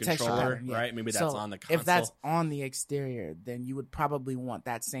 like yeah, on the texture controller, pattern, yeah. right? Maybe that's So on the console. if that's on the exterior, then you would probably want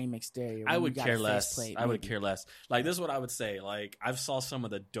that same exterior. I when would you got care a less. faceplate, I would maybe. care less. Like this is what I would say. Like I've saw some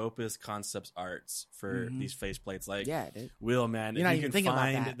of the dopest concepts arts for these faceplates. Like Yeah, dude. Will, man, You're not if even you can thinking about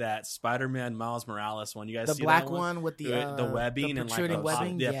find that. that Spider-Man Miles Morales one, you guys The see black that one with the webbing the and like protruding the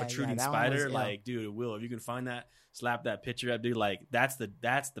webbing? yeah, Yeah, protruding that one spider. was ill. Like, dude, Will, if you can find that, slap that picture up, dude. Like that's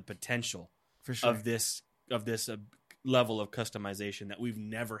the potential For sure. of this level of customization that we've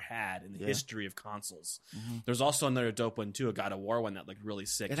never had in the history of consoles. There's also another dope one too, a God of War one that looked really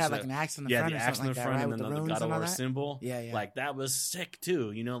sick. It had like an axe in the front the or axe in something the like front that, right? and With then the the runes God of and all War that? symbol. Yeah. Like that was sick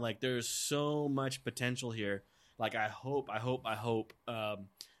too. You know, like there's so much potential here. Like I hope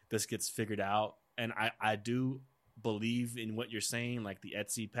this gets figured out. And I do believe in what you're saying, like the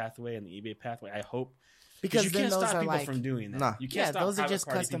Etsy pathway and the eBay pathway. I hope because you then can't those stop are people like, from doing that. Nah. You can't Yeah, stop those are private just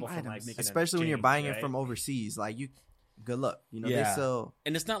party custom people from, like, items. making an Especially when you're exchange, buying right? it from overseas. Like you, good luck. You know, Yeah. they sell.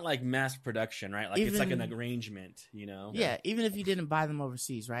 And it's not like mass production, right? Like it's like an arrangement, you know? Yeah, even if you didn't buy them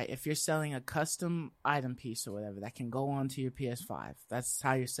overseas, right? If you're selling a custom item piece or whatever that can go onto your PS5, that's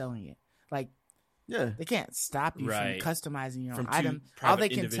how you're selling it. Like, Yeah. they can't stop you Right. from customizing your own From two item. All private they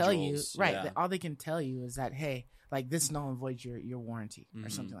can tell you, individuals, right? yeah. All they can tell you is that, hey, like this null and voids your warranty or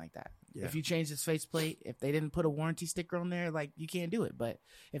Mhm. something like that. Yeah. If you change this faceplate, if they didn't put a warranty sticker on there, like you can't do it. But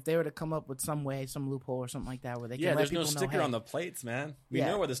if they were to come up with some way, some loophole or something like that, where they can Yeah, let there's people no know, sticker hey, on the plates, man. We Yeah.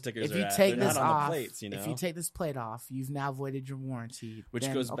 know where the stickers if are you at. take They're this not on off, the plates, you know? if you take this plate off, you've now voided your warranty. Which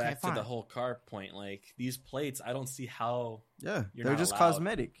then, goes okay, back to fine. the whole car point. Like these plates, I don't see how. Yeah. You're They're not just allowed.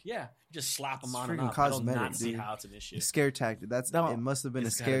 cosmetic. Yeah, you just slap them It's on and freaking off. I do cosmetic, not see dude. how it's an issue. A scare tactic. No, It must have been a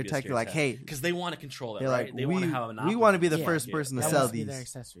It's gotta scare be tactic. Like, hey, because they want to control it, they're right? like, They want to have a we monopoly. want to be the Yeah. first person to That sell must be their these.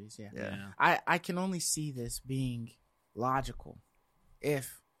 accessories. Yeah. Yeah. I can only see this being logical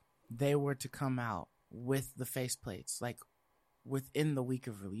if they were to come out with the faceplates like within the week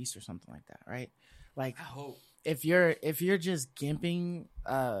of release or something like that, right? Like I hope. if you're just gimping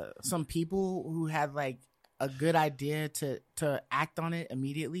some people who had like a good idea to act on it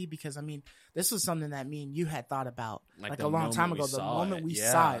immediately, because I mean this was something that me and you had thought about like the a long time moment ago. we The saw moment it, we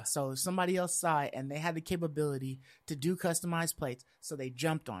yeah. saw it, so somebody else saw it and they had the capability to do customized plates, so they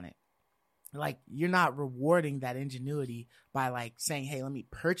jumped on it. Like you're not rewarding that ingenuity by like saying, "Hey, let me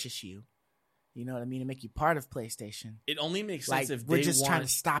purchase you." You know what I mean? To make you part of PlayStation. It only makes Like sense if we're they just want, trying to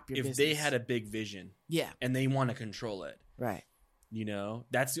stop your if business. they had a big vision Yeah, and they want to control it. right. You know,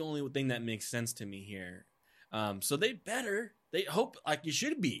 that's the only thing that makes sense to me here. So they hope, like you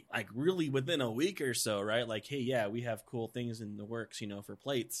should be like really within a week or so, right? Like, hey, yeah, we have cool things in the works, you know, for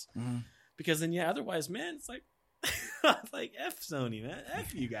plates. Mhm. Because then, yeah, otherwise, man, it's like, like F Sony, man,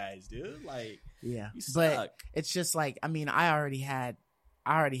 F you guys, dude. Like, Yeah, you but suck. it's just like, I mean, I already had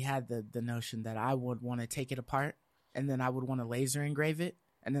the notion that I would want to take it apart and then I would want to laser engrave it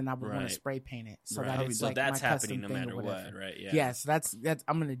and then I would want Right. to spray paint it so Right. that it's So like that's my happening custom no thing matter or whatever. what, right? Yeah. Yeah, so that's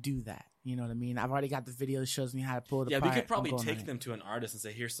I'm gonna do that. You know what I mean? I've already got the video that shows me how to pull it Yeah, apart. we could I'm probably going on take it. them to an artist and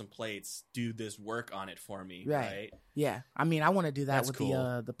say, "Here's some plates. Do this work on it for me." Right. Right. Yeah, I mean, I want to do that That's with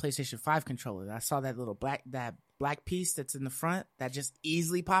cool. the PlayStation 5 controller. I saw that little black piece that's in the front that just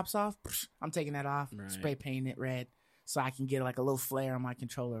easily pops off. I'm taking that off, Right. spray paint it red, so I can get like a little flare on my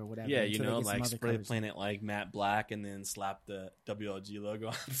controller or whatever. Yeah, you until they know, get some like other spray colors. paint it like matte black and then slap the WLG logo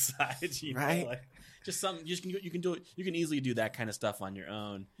on the side. You Right. know, like just something you can do it. You can easily do that kind of stuff on your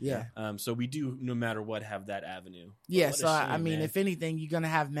own. Yeah. So we do, no matter what, have that avenue. But Yeah, what a so I shame, mean, man. if anything, you're gonna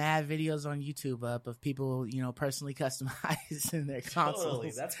have mad videos on YouTube up of people, you know, personally customizing their consoles.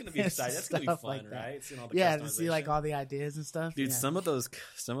 Totally, that's gonna be and exciting. That's gonna be stuff fun, like that. right? Seeing all the Yeah, to see like customization. all the ideas and stuff. Dude, yeah. some of those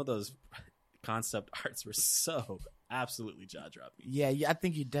concept arts were so absolutely jaw dropping. Yeah, I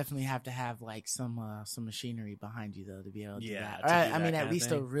think you definitely have to have like some machinery behind you though to be able to do Yeah, that. to Or, do I that mean, kind at of least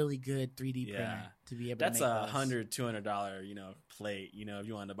a thing. really good 3D printer Yeah. to be able That's to make a those. $100-$200, plate. If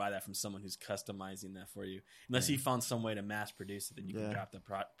you wanted to buy that from someone who's customizing that for you, unless Yeah. you found some way to mass produce it, then you can Yeah. drop the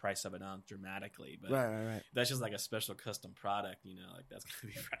price of it down dramatically. But Right. that's just like a special custom product, like that's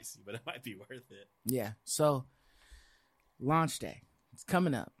gonna be pricey, but it might be worth it. Yeah. So launch day, it's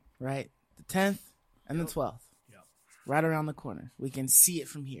coming up, right? The 10th and the 12th. Yep. Right around the corner. We can see it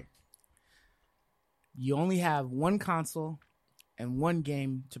from here. You only have one console and one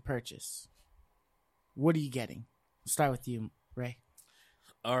game to purchase. What are you getting? Start with you, Ray.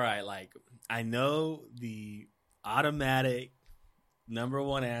 All right, like I know the automatic number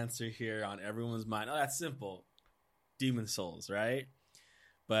one answer here on everyone's mind. Oh, that's simple. Demon Souls, right?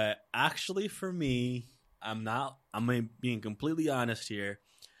 But actually for me, I'm being completely honest here.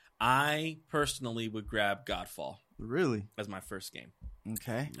 I personally would grab Godfall. Really? As my first game.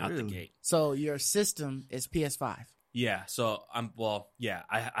 Okay. Out the gate. So your system is PS5. Yeah. So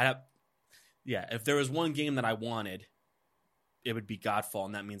if there was one game that I wanted, it would be Godfall,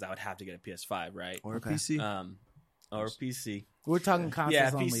 and that means I would have to get a PS5, right? Or a PC. Or PC. We're talking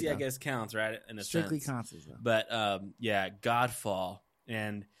consoles only. Yeah, PC though. I guess counts, right? In a Strictly sense. consoles, though. But Godfall,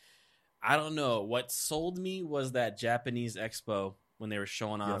 and I don't know what sold me was that Japanese expo when they were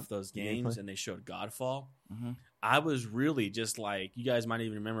showing off those games and they showed Godfall. Mm-hmm. I was really just like, you guys might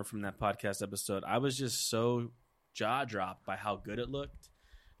even remember from that podcast episode, I was just so jaw dropped by how good it looked.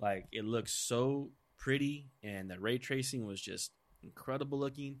 Like, it looked so pretty, and the ray tracing was just incredible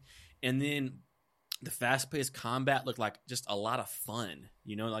looking. And then the fast-paced combat looked like just a lot of fun,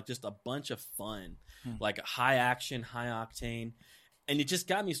 like just a bunch of fun, like high action, high octane. And it just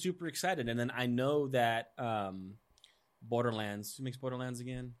got me super excited. And then I know that Borderlands, who makes Borderlands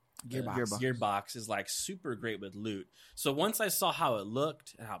again? Gearbox is like super great with loot. So once I saw how it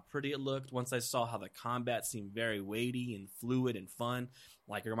looked and how pretty it looked, once I saw how the combat seemed very weighty and fluid and fun,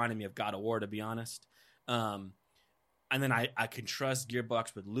 like it reminded me of God of War, to be honest. And then I can trust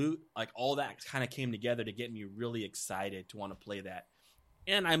Gearbox with loot. Like all that kind of came together to get me really excited to want to play that.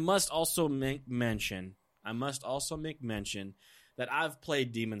 And I must also make mention that I've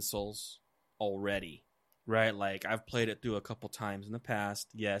played Demon's Souls already. Right, like I've played it through a couple times in the past.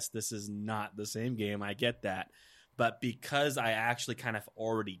 Yes, this is not the same game. I get that. But because I actually kind of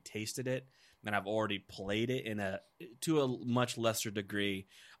already tasted it and I've already played it to a much lesser degree,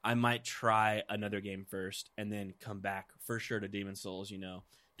 I might try another game first and then come back for sure to Demon's Souls,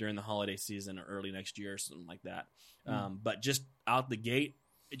 during the holiday season or early next year or something like that. But just out the gate,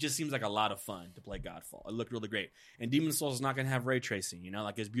 it just seems like a lot of fun to play Godfall. It looked really great. And Demon's Souls is not going to have ray tracing,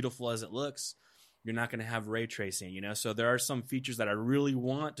 like as beautiful as it looks. You're not going to have ray tracing, So there are some features that I really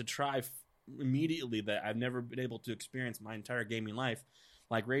want to try immediately that I've never been able to experience my entire gaming life,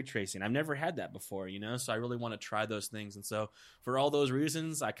 like ray tracing. I've never had that before, So I really want to try those things. And so for all those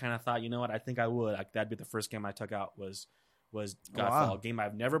reasons, I kind of thought, I think I would. That'd be the first game I took out was Godfall, a game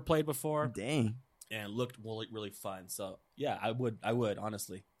I've never played before. Dang. And it looked really, really fun. So, yeah, I would,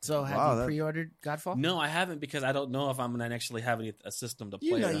 honestly. So, have you pre-ordered Godfall? No, I haven't because I don't know if I'm going to actually have a system to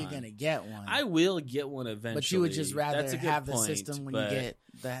play it on. you're going to get one. I will get one eventually. But you would just rather have the point, system when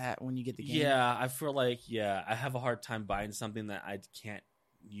you get the game? Yeah, I feel like, I have a hard time buying something that I can't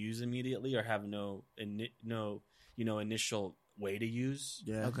use immediately or have no initial way to use.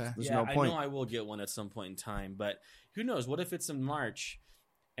 Yeah, okay. There's no point. I know I will get one at some point in time, but who knows? What if it's in March?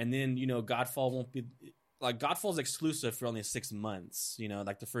 And then, Godfall won't be like Godfall's exclusive for only 6 months,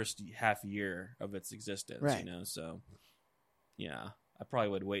 like the first half year of its existence, right. So yeah, I probably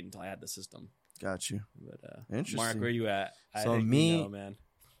would wait until I had the system. Got you. But interesting. Mark, where you at? So man.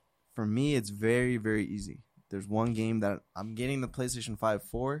 For me, it's very, very easy. There's one game that I'm getting the PlayStation 5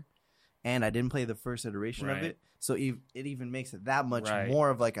 for, and I didn't play the first iteration of it, so it even makes it that much more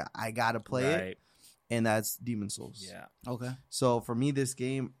of like I gotta play it. And that's Demon's Souls. Yeah. Okay. So for me, this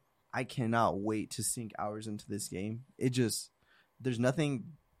game, I cannot wait to sink hours into this game. There's nothing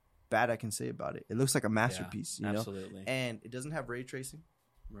bad I can say about it. It looks like a masterpiece, you know? Absolutely. And it doesn't have ray tracing.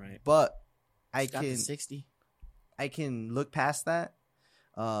 Right. But it's got the 60. I can look past that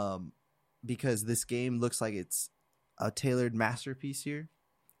because this game looks like it's a tailored masterpiece here.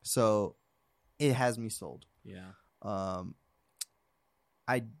 So it has me sold. Yeah.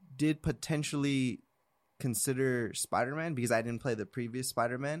 I did potentially consider Spider-Man because I didn't play the previous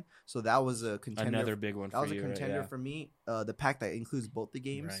Spider-Man, so that was a contender. Another big one. That was a contender for me. The pack that includes both the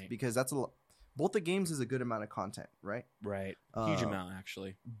games because that's both the games is a good amount of content, right? Right, huge amount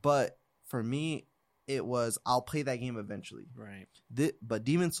actually. But for me, it was I'll play that game eventually. Right. But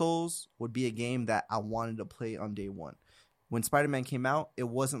Demon's Souls would be a game that I wanted to play on day one. When Spider-Man came out, it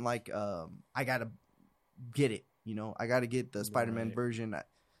wasn't like I gotta get it. I gotta get the Spider-Man version.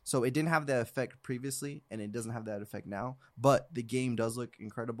 So it didn't have that effect previously, and it doesn't have that effect now. But the game does look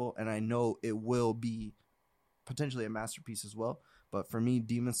incredible, and I know it will be potentially a masterpiece as well. But for me,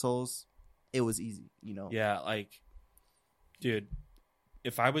 Demon's Souls, it was easy, Yeah, like, dude,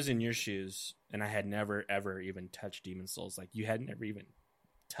 if I was in your shoes and I had never, ever even touched Demon's Souls, like you had never even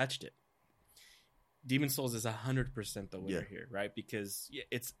touched it, Demon's Souls is 100% the winner here, right? Because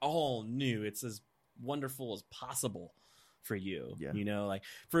it's all new. It's as wonderful as possible for you. Like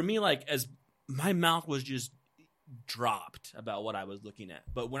for me, like as my mouth was just dropped about what I was looking at.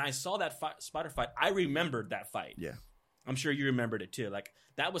 But when I saw that spider fight, I remembered that fight. Yeah. I'm sure you remembered it too. Like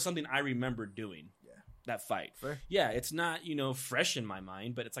that was something I remembered doing. Yeah. that fight. Fair. Yeah, it's not, fresh in my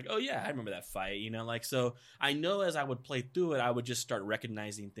mind, but it's like, oh yeah, I remember that fight, like, so I know as I would play through it, I would just start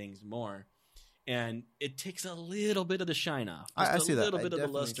recognizing things more. And it takes a little bit of the shine off. I see that. A little bit of the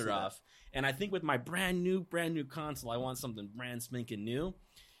definitely luster see that. off. And I think with my brand new console, I want something brand spanking new.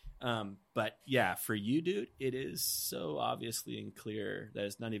 But yeah, for you, dude, it is so obviously and clear that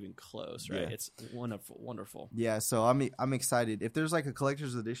it's not even close, right? Yeah. It's wonderful. Yeah, so I'm excited. If there's like a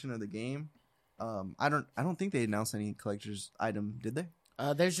collector's edition of the game, I don't think they announced any collector's item, did they?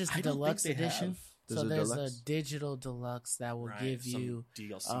 There's just I a don't think deluxe they edition. have. So There's there's deluxe? a digital deluxe that will give Some you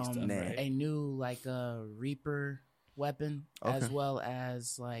DLC stuff, right? a new like Reaper weapon, as Okay. well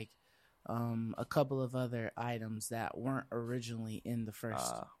as like a couple of other items that weren't originally in the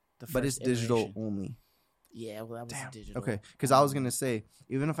first. But it's digital iteration. only. Yeah, well, that was digital. Okay, because I was gonna say,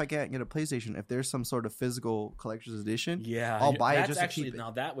 even if I can't get a PlayStation, if there's some sort of physical collector's edition, Yeah, I'll buy it that's just to actually keep it.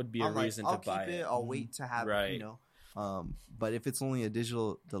 now that would be a I'm like, reason I'll to buy keep it. it. I'll wait to have Right. it, But if it's only a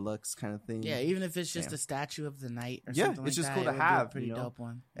digital deluxe kind of thing, Yeah, even if it's just Damn. a statue of the knight or Yeah, something it's like just that, cool to it would be a have, pretty dope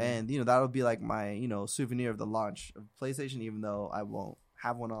one. and that'll be like my souvenir of the launch of PlayStation, even though I won't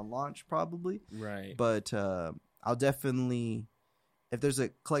have one on launch probably. Right. But I'll definitely, if there's a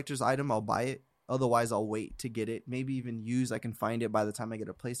collector's item, I'll buy it. Otherwise, I'll wait to get it. Maybe even I can find it by the time I get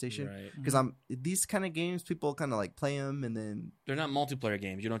a PlayStation. Right. Because these kind of games, people kind of like play them and then. They're not multiplayer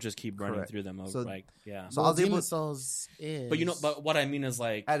games. You don't just keep running Correct. through them. So- Yeah. So Well, I was able Demon's to, Souls is. But what I mean is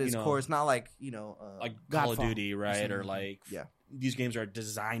like at its core, it's not like like Call of Godfall Duty, right? Or like Yeah. these games are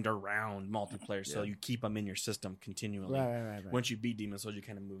designed around multiplayer, so you keep them in your system continually. Right. Once you beat Demon's Souls, you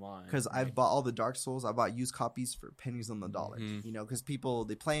kind of move on. Because I've bought all the Dark Souls. I bought used copies for pennies on the dollar. Mhm. Because people,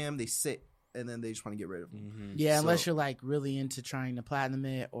 they play them, they sit, and then they just want to get rid of them. Mhm. Yeah, So- unless you're like really into trying to platinum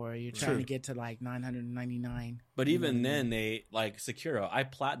it, or you're trying True. to get to like 999. But You know even what I then, mean? they like Sekiro. I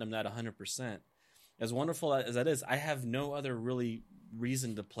platinumed that 100%. As wonderful as that is, I have no other really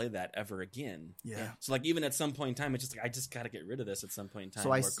reason to play that ever again. Yeah. So like even at some point in time, it's just like I just got to get rid of this at some point in time. So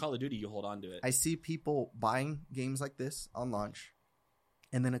Where Call of Duty, you hold on to it. I see people buying games like this on launch,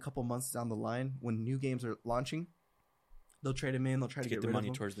 and then a couple months down the line, when new games are launching, they'll trade them in. They'll try to get get the rid money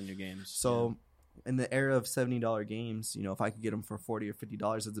of them. towards the new games. So, in the era of $70 games, if I could get them for $40 or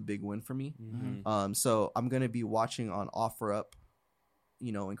 $50, that's a big win for me. Mhm. So I'm gonna be watching on OfferUp, and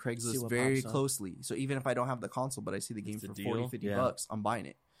See Craigslist what very pops up. closely. So even if I don't have the console, but I see the game It's for the 40, deal. 50 Yeah. bucks, I'm buying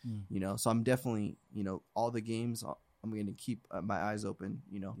it. Mm. So I'm definitely, all the games, I'm gonna keep my eyes open.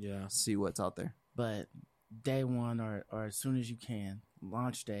 Yeah. See what's out there. But day one or as soon as you can,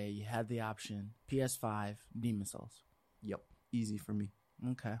 launch day, you have the option PS5 Demon's Souls. Yep, easy for me.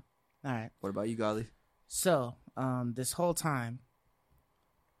 Okay, all right. What about you, Golly? So this whole time,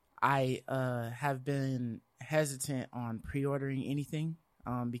 I have been hesitant on pre-ordering anything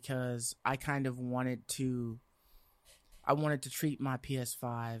because I kind of wanted to. I wanted to treat my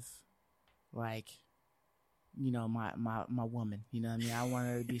PS5 like, my woman. You know what I mean? I want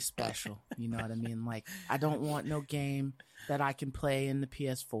her to be special. You know what I mean? Like, I don't want no game that I can play in the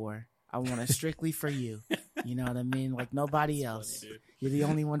PS4. I want it strictly for you. You know what I mean? Like nobody else. funny, dude. You're the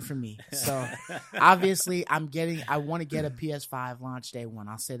only one for me. So obviously I want to get a PS5 launch day one.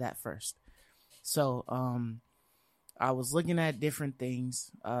 I'll say that first. So I was looking at different things,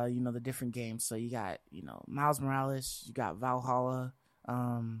 the different games. So you got, Miles Morales, you got Valhalla,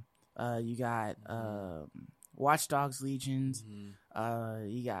 you got Watch Dogs Legions, you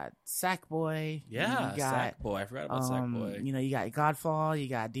got Sackboy. Yeah, you got, Sackboy. I forgot about Sackboy. you got Godfall, you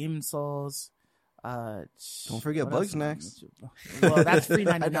got Demon's Souls. Don't forget what else? Bugsnax. Well, that's free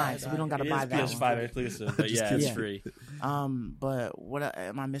 $99, so we don't got to It buy is that PS5 one. exclusive, but Just yeah, it's kidding. free. But what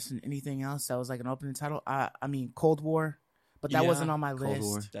am I missing? Anything else that was like an opening title? I mean, Cold War, but that Yeah, wasn't on my Cold list.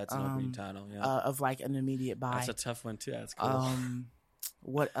 War. That's an opening title. Yeah, Of like an immediate buy. that's a tough one too. That's cool.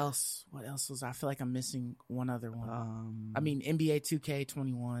 What else? What else was? I feel like I'm missing one other one. I mean, NBA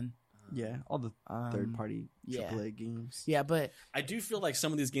 2K21. Yeah, all the third-party yeah. AAA games. Yeah, but I do feel like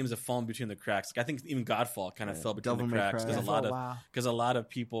some of these games have fallen between the cracks. Like I think even Godfall kind of fell between Devil the May cracks Cry. because yeah, a lot of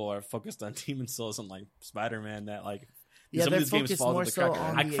people are focused on Demon's Souls and like Spider-Man that like Yeah, some of they're these games focused fall more to the so crack.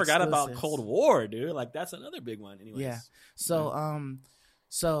 on I the forgot about exclusives. Cold War, dude. Like that's another big one. Anyways, yeah.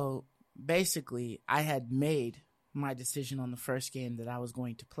 So basically, I had made my decision on the first game that I was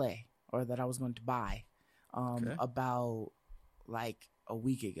going to play or that I was going to buy about like a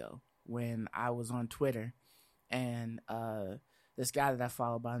week ago when I was on Twitter and this guy that I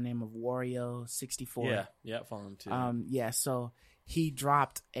follow by the name of Wario64. Yeah, follow him too. So he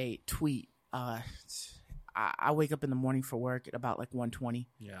dropped a tweet. I wake up in the morning for work at about like 1:20.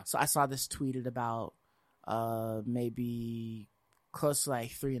 Yeah. So I saw this tweet at about maybe close to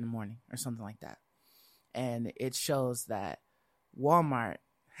like 3 a.m. or something like that. and it shows that Walmart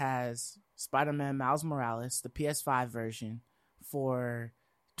has Spider-Man Miles Morales, the PS5 version, for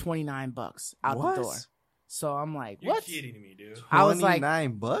 $29 out the door. So I'm like, You're what? kidding me, dude. I was like,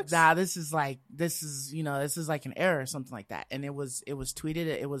 $29? nah, this is like an error or something like that. And it was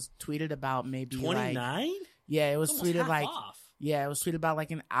tweeted about maybe 29? Yeah, it was tweeted like off. Yeah, it was tweeted about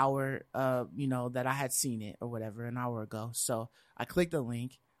like an hour, that I had seen it or whatever, an hour ago. So I clicked the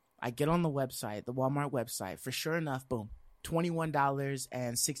link. I get on the website, the Walmart website. For sure enough, boom,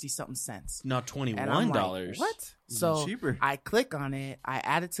 $21.60 cents. Not $21. And I'm like, what? So cheaper. I click on it. I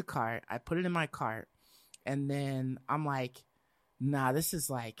add it to cart. I put it in my cart. And then I'm like, nah, this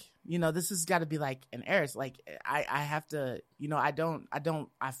is like, this has got to be like an error. It's like I have to,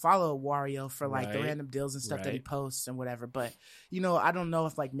 I follow Wario for like the random deals and stuff that he posts and whatever. But, I don't know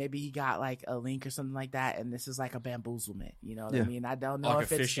if like maybe he got like a link or something like that. And this is like a bamboozlement. You know what I mean? I don't know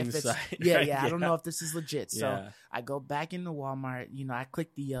like if it's site. I don't know if this is legit. So I go back into Walmart, I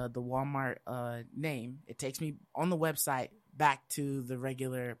click the Walmart name. It takes me on the website back to the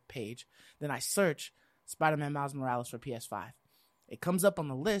regular page. Then I search Spider-Man Miles Morales for PS5. It comes up on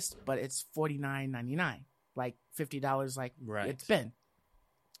the list, but it's $49.99, like $50 like it's been.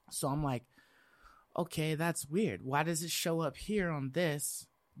 So I'm like, okay, that's weird. Why does it show up here on this,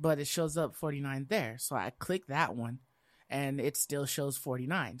 but it shows up $49 there? So I click that one, and it still shows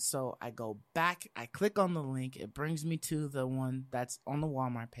 $49. So I go back, I click on the link. It brings me to the one that's on the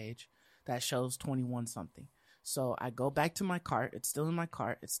Walmart page that shows 21 something. So I go back to my cart. It's still in my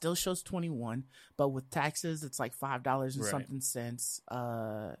cart. It still shows 21, but with taxes, it's like $5 and something cents.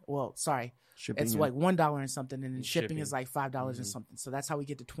 Shipping it's like $1 and something, and then shipping is like $5 and something. So that's how we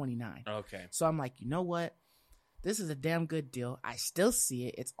get to 29. Okay. So I'm like, you know what? This is a damn good deal. I still see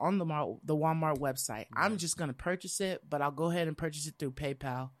it. It's on the Walmart website. I'm just gonna purchase it, but I'll go ahead and purchase it through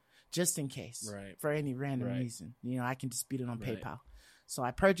PayPal just in case, for any random reason. I can dispute it on PayPal. So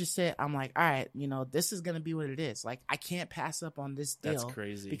I purchased it. I'm like, all right, this is going to be what it is. Like, I can't pass up on this deal. That's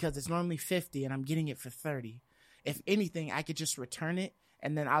crazy. Because it's normally $50 and I'm getting it for $30. If anything, I could just return it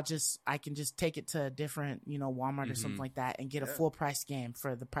and then I can just take it to a different, Walmart or something like that and get a full price game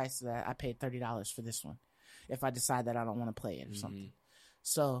for the price that I paid $30 for this one. If I decide that I don't want to play it or something.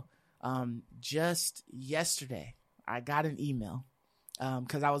 So, just yesterday, I got an email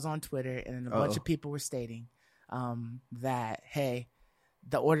because I was on Twitter and a bunch of people were stating that, hey,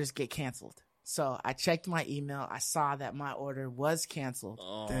 the orders get canceled. So I checked my email. I saw that my order was canceled.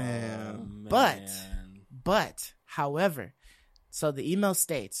 Oh, damn. But, however, so the email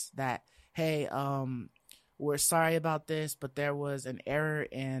states that, hey, we're sorry about this, but there was an error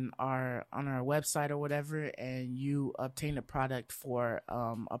on our website or whatever, and you obtained a product for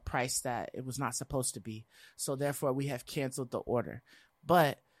a price that it was not supposed to be. So therefore, we have canceled the order.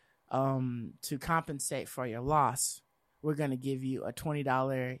 But to compensate for your loss, we're going to give you a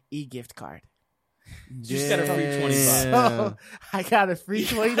 $20 e-gift card. You just got a free $20. So I got a free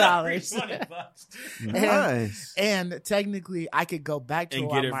 $20. Nice. And technically, I could go back to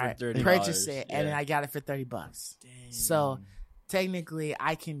Walmart, purchase it, and then I got it for $30. Dang. So technically,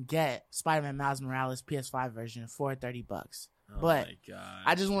 I can get Spider-Man Miles Morales PS5 version for $30. But my gosh,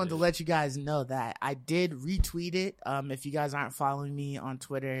 I just wanted to let you guys know that I did retweet it. If you guys aren't following me on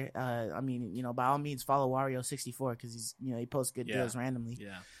Twitter, by all means follow Wario64 because he's he posts good deals randomly.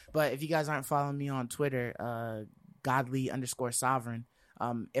 Yeah. But if you guys aren't following me on Twitter, godly_sovereign.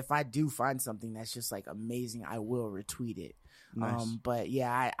 If I do find something that's just like amazing, I will retweet it. Nice. But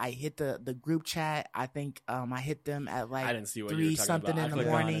yeah, I hit the group chat. I think I hit them at like 3 something in the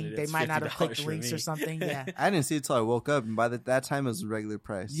morning. They might not have clicked the links or something. Yeah, I didn't see it till I woke up, and by that time it was a regular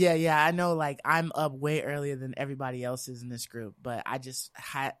price. Yeah. I know, like I'm up way earlier than everybody else is in this group, but I just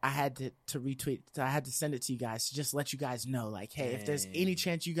I had to retweet. I had to send it to you guys to just let you guys know, like, hey, if there's any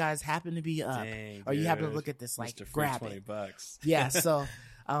chance you guys happen to be up or you happen to look at this, like, grab it. $20. Yeah. So.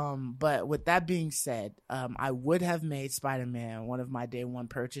 But with that being said, I would have made Spider-Man one of my day one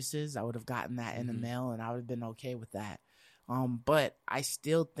purchases. I would have gotten that in the mail and I would have been okay with that. But I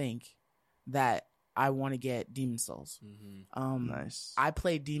still think that I want to get Demon Souls. Nice. I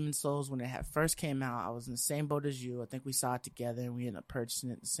played Demon Souls when it had first came out. I was in the same boat as you. I think we saw it together and we ended up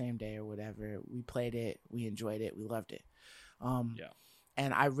purchasing it the same day or whatever. We played it. We enjoyed it. We loved it.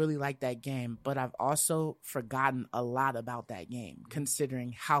 And I really like that game, but I've also forgotten a lot about that game,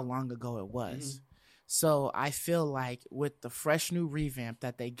 considering how long ago it was. So I feel like with the fresh new revamp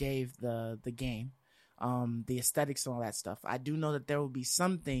that they gave the game, the aesthetics and all that stuff, I do know that there will be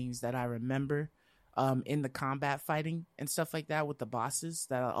some things that I remember in the combat fighting and stuff like that with the bosses.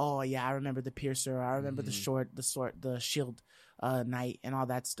 That I remember the piercer, I remember the sword, the shield knight, and all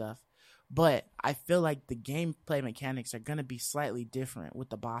that stuff. But I feel like the gameplay mechanics are going to be slightly different with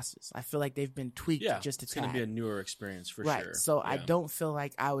the bosses. I feel like they've been tweaked just a tad. It's going to be a newer experience for right. sure. So I don't feel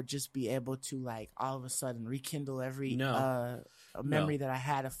like I would just be able to like all of a sudden rekindle every memory that I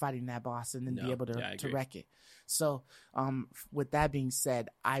had of fighting that boss and then be able to wreck it. So with that being said,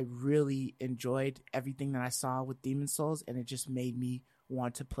 I really enjoyed everything that I saw with Demon's Souls, and it just made me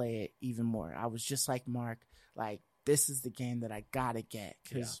want to play it even more. I was just like Mark, like, this is the game that I gotta get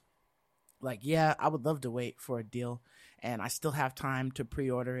because I would love to wait for a deal, and I still have time to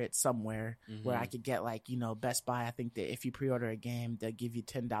pre-order it somewhere where I could get like, Best Buy. I think that if you pre-order a game, they'll give you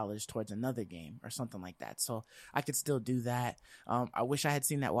 $10 towards another game or something like that. So I could still do that. I wish I had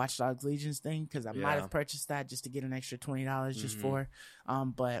seen that Watch Dogs Legions thing because I might have purchased that just to get an extra $20 just for.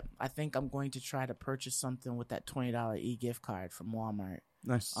 But I think I'm going to try to purchase something with that $20 e-gift card from Walmart.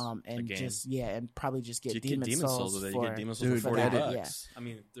 Nice. And probably just get Demon's Souls with it. for, You get Demon's Souls for $40. Yeah. I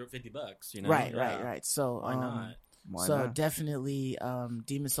mean, they're $50. Right. So why not? So definitely,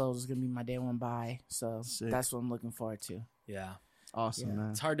 Demon's Souls is gonna be my day one buy. So that's what I'm looking forward to. Yeah, awesome, man.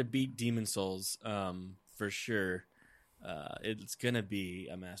 It's hard to beat Demon's Souls, for sure. It's gonna be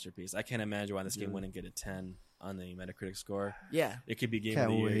a masterpiece. I can't imagine why this game wouldn't get a 10 on the Metacritic score. Yeah, it could be game of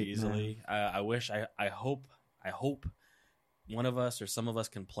the year easily. I hope one of us or some of us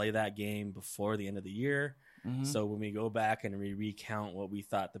can play that game before the end of the year. So when we go back and we recount what we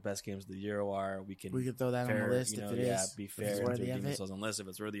thought the best games of the year are, we can throw that on the list if it is. Be fair to Demon's Souls, unless if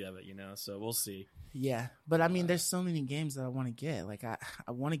it's worthy of it, So we'll see. Yeah, but I mean, there's so many games that I want to get. Like I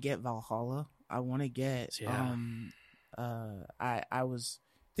want to get Valhalla. I want to get. I was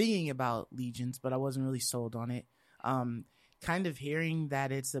thinking about Legions, but I wasn't really sold on it. Kind of hearing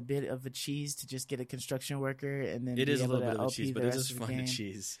that it's a bit of a cheese to just get a construction worker and then it is a little bit of a LP cheese, but it is fun to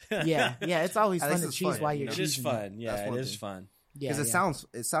cheese. yeah, it's always fun to cheese while you're cheesing. It is fun. Yeah, it is fun. Because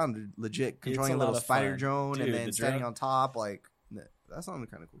it sounded legit. Controlling a little spider drone and then standing on top, like that sounded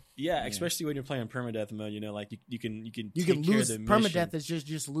kind of cool. Yeah, especially when you're playing permadeath mode. Like you can lose. Permadeath is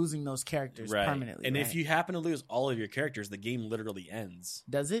just losing those characters permanently. And if you happen to lose all of your characters, the game literally ends.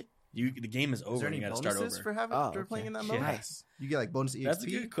 Does it? The game is over. And you got to start over. For playing in that mode? Nice. You get like bonus EXP. That's a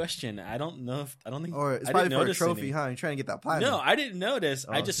good question. I don't think. Or it's probably for a trophy, huh? You're trying to get that platinum. No, I didn't notice.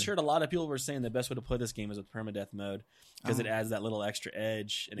 I just heard a lot of people were saying the best way to play this game is with permadeath mode because it adds that little extra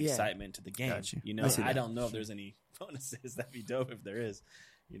edge and excitement to the game. I don't know if there's any bonuses. That'd be dope if there is.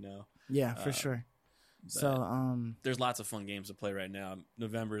 Yeah, for sure. So there's lots of fun games to play right now.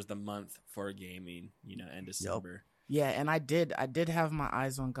 November is the month for gaming. And December. Yep. Yeah, and I did have my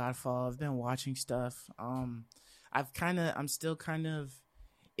eyes on Godfall. I've been watching stuff. I'm still kind of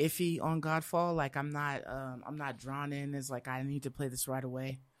iffy on Godfall. Like I'm not drawn in as like I need to play this right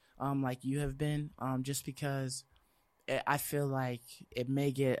away. Like you have been. Just because I feel like it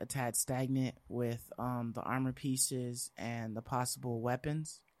may get a tad stagnant with the armor pieces and the possible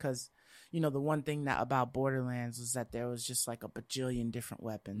weapons. Because the one thing about Borderlands was that there was just like a bajillion different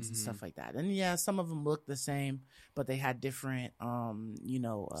weapons and stuff like that. And some of them looked the same, but they had different,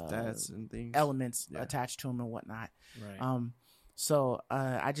 stats and things, elements attached to them and whatnot. Right. So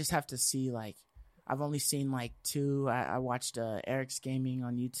I just have to see, like, I've only seen like 2. I watched Eric's Gaming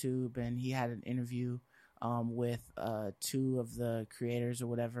on YouTube, and he had an interview with 2 of the creators or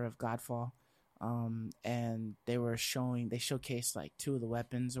whatever of Godfall. And they showcased like 2 of the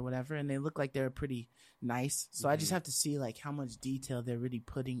weapons or whatever, and they look like they were pretty nice. So I just have to see like how much detail they're really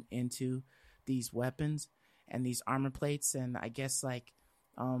putting into these weapons and these armor plates. And I guess like,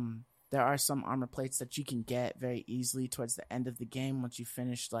 there are some armor plates that you can get very easily towards the end of the game once you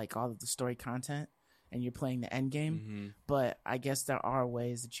finish like all of the story content and you're playing the end game. But I guess there are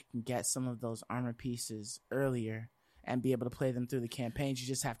ways that you can get some of those armor pieces earlier and be able to play them through the campaigns. You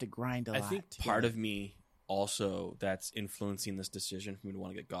just have to grind a lot. I think part of me also that's influencing this decision for me to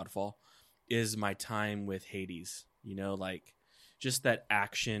want to get Godfall is my time with Hades. Like just that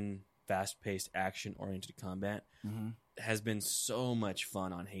action, fast-paced, action-oriented combat has been so much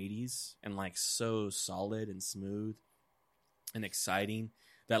fun on Hades and like so solid and smooth and exciting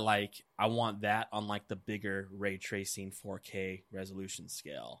that like I want that on like the bigger ray tracing 4K resolution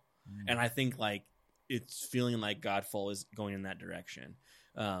scale. And I think like it's feeling like Godfall is going in that direction.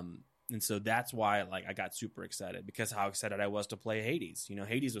 And so that's why like I got super excited because how excited I was to play Hades.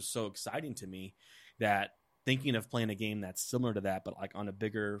 Hades was so exciting to me that thinking of playing a game that's similar to that, but like on a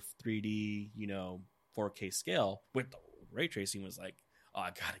bigger 3D, 4K scale with the ray tracing was like, oh,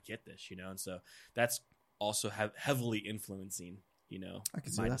 I got to get this, And so that's also heavily influencing,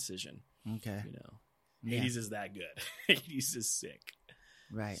 my decision. Okay. Hades is that good. Hades is sick.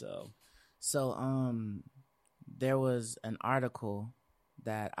 Right. So there was an article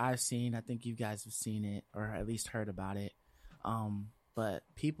that I've seen, I think you guys have seen it or at least heard about it. But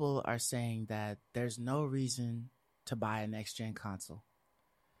people are saying that there's no reason to buy a next-gen console.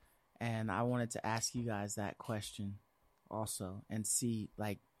 And I wanted to ask you guys that question also and see,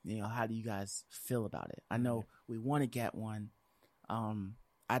 like, how do you guys feel about it? I know we want to get one.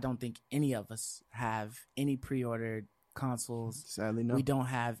 I don't think any of us have any pre-ordered consoles. Sadly, no. We don't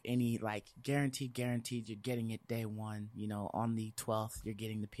have any, like, guaranteed you're getting it day one. On the 12th, you're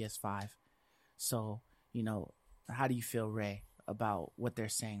getting the PS5. So, how do you feel, Ray, about what they're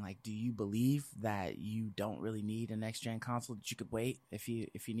saying? Like, do you believe that you don't really need a next-gen console, that you could wait if you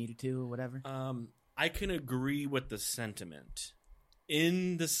needed to or whatever? I can agree with the sentiment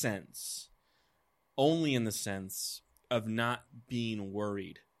only in the sense of not being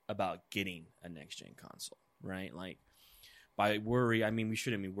worried about getting a next-gen console, right? Like, by worry, I mean we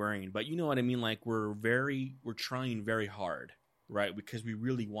shouldn't be worrying, but you know what I mean? Like, we're trying very hard, right? Because we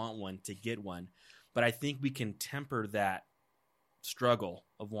really want one to get one. But I think we can temper that struggle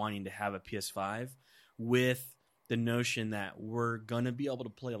of wanting to have a PS5 with the notion that we're going to be able to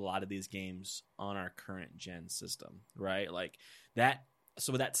play a lot of these games on our current gen system, right? Like that.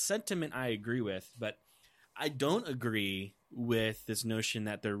 So that sentiment I agree with, but I don't agree with this notion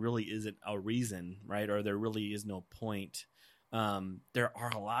that there really isn't a reason, right? Or there really is no point. There are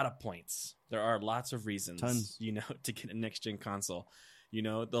a lot of points. There are lots of reasons, Tons. To get a next gen console.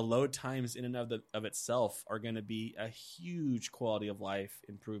 The load times in and of itself are going to be a huge quality of life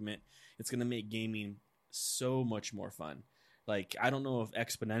improvement. It's going to make gaming so much more fun. Like, I don't know if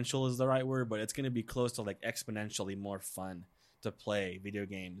exponential is the right word, but it's going to be close to like exponentially more fun to play video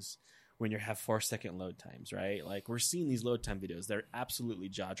games when you have 4-second load times, right? Like, we're seeing these load time videos. They're absolutely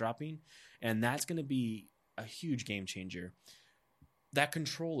jaw-dropping, and that's going to be a huge game changer. That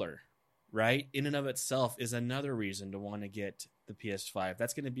controller, right, in and of itself is another reason to want to get the PS5.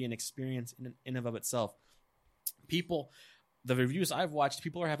 That's going to be an experience in and of itself. The reviews I've watched,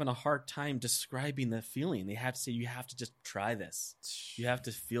 people are having a hard time describing the feeling. They have to say, you have to just try this. You have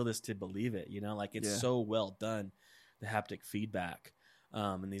to feel this to believe it. Like, it's so well done. The haptic feedback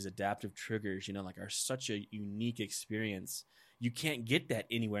and these adaptive triggers, are such a unique experience. You can't get that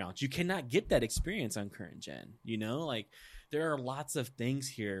anywhere else. You cannot get that experience on current gen. Like, there are lots of things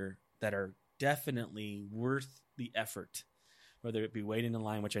here that are definitely worth the effort, whether it be waiting in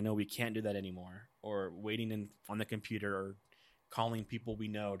line, which I know we can't do that anymore, or waiting on the computer, or calling people we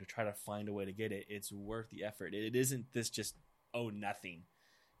know to try to find a way to get it. It's worth the effort. It isn't this just, nothing.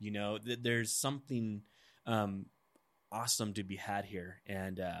 There's something awesome to be had here.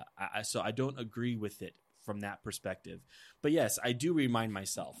 And so I don't agree with it from that perspective. But yes, I do remind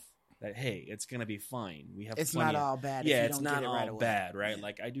myself that, hey, it's going to be fine. It's not all bad. Yeah, it's not all bad, right? Yeah.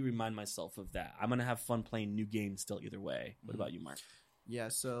 Like, I do remind myself of that. I'm going to have fun playing new games still either way. What about you, Mark? Yeah,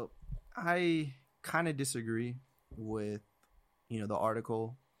 so I kind of disagree with, the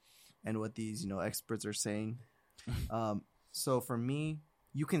article and what these, experts are saying. So for me,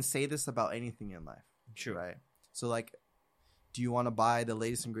 you can say this about anything in life. Sure. Right? So, like, do you want to buy the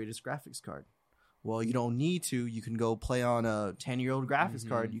latest and greatest graphics card? Well, you don't need to. You can go play on a 10-year-old graphics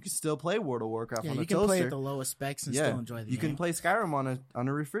card. You can still play World of Warcraft on a toaster. You can play at the lowest specs and still enjoy the game. You can play Skyrim on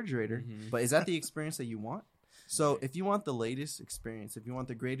a refrigerator. But is that the experience that you want? So if you want the latest experience, if you want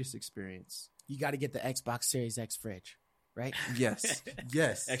the greatest experience, you got to get the Xbox Series X fridge, right? Yes.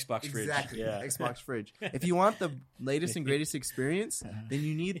 Xbox fridge. Exactly. Yeah. Xbox fridge. If you want the latest and greatest experience, then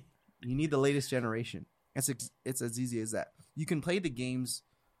you need the latest generation. It's as easy as that. You can play the games.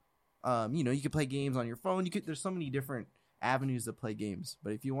 You can play games on your phone. There's so many different avenues to play games.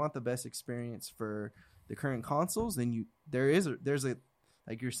 But if you want the best experience for the current consoles, then there's a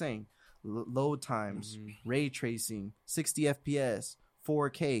like you're saying, load times, ray tracing, 60 FPS,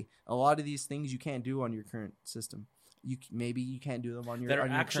 4K. A lot of these things you can't do on your current system. Maybe you can't do them on your. That are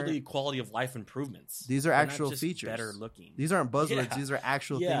actually quality of life improvements. These are actual features. Better looking. These aren't buzzwords. Yeah. These are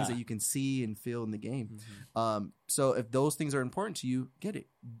actual things that you can see and feel in the game. So if those things are important to you, get it.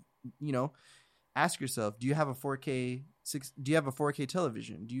 Ask yourself: do you have a 4K? Do you have a 4K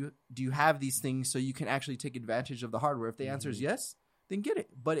television? Do you have these things so you can actually take advantage of the hardware? If the answer is yes, then get it.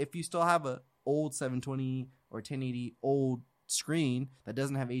 But if you still have a old 720 or 1080 old screen that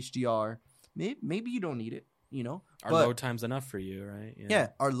doesn't have HDR, maybe you don't need it. Are load times enough for you, right? Yeah.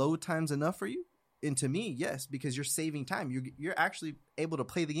 Are load times enough for you? And to me, yes, because you're saving time. You're actually able to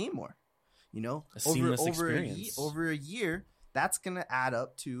play the game more. A seamless experience. Over a year, that's going to add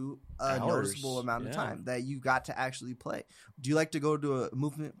up to a noticeable amount of time that you got to actually play. Do you like to go to a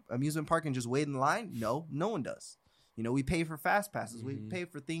amusement park and just wait in line? No one does. We pay for fast passes. We pay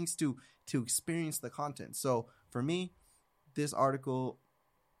for things to experience the content. So for me, this article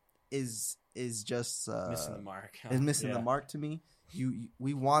is just missing the mark. Is missing the mark to me.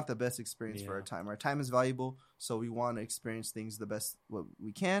 We want the best experience for our time. Our time is valuable, so we want to experience things the best what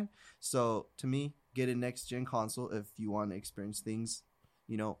we can. So to me, get a next gen console if you want to experience things,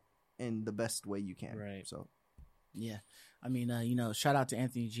 in the best way you can. Right. So, yeah. I mean, shout out to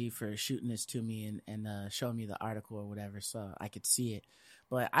Anthony G for shooting this to me and showing me the article or whatever so I could see it.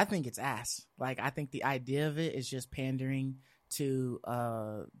 But I think it's ass. Like, I think the idea of it is just pandering to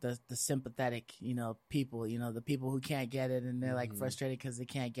the sympathetic, people, the people who can't get it and they're like frustrated because they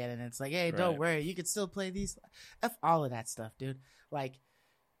can't get it. And it's like, hey, don't worry, you can still play these. F all of that stuff, dude. Like,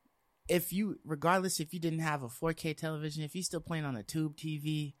 regardless if you didn't have a 4K television, if you're still playing on a tube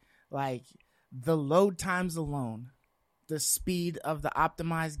TV, like the load times alone, the speed of the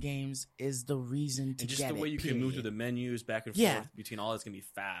optimized games is the reason to get it. And just the way you can move through the menus back and forth between all that's going to be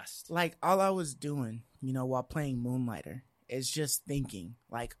fast. Like, all I was doing, while playing Moonlighter is just thinking,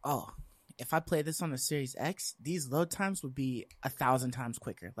 like, oh, if I play this on the Series X, these load times would be 1,000 times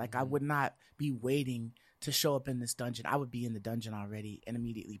quicker. Like, I would not be waiting to show up in this dungeon. I would be in the dungeon already and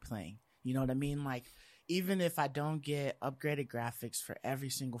immediately playing. You know what I mean? Like, even if I don't get upgraded graphics for every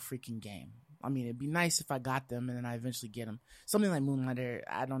single freaking game, I mean, it'd be nice if I got them and then I eventually get them. Something like Moonlighter,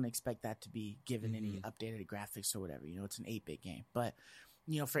 I don't expect that to be given any updated graphics or whatever. It's an 8-bit game. But,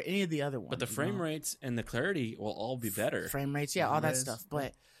 for any of the other ones. But the frame rates and the clarity will all be better. Frame rates, all that stuff.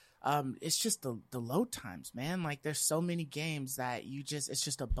 But it's just the load times, man. Like, there's so many games that it's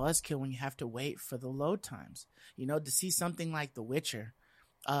just a buzzkill when you have to wait for the load times. To see something like The Witcher,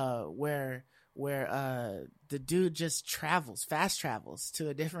 where the dude just fast travels to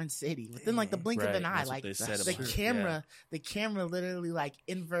a different city within like the blink of an eye. Like the camera literally like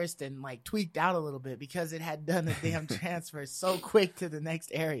inversed and like tweaked out a little bit because it had done the damn transfer so quick to the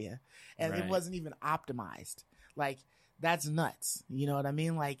next area and it wasn't even optimized. Like, that's nuts. You know what I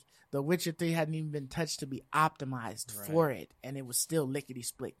mean? Like, The Witcher 3 hadn't even been touched to be optimized for it, and it was still lickety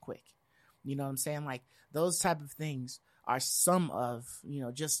split quick. You know what I'm saying? Like, those type of things are some of,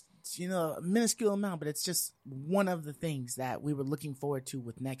 just, a minuscule amount, but it's just one of the things that we were looking forward to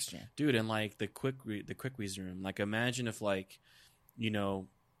with next gen. Dude, and like the quick resume. Like, imagine if like,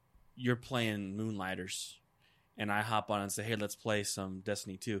 you're playing Moonlighters and I hop on and say, hey, let's play some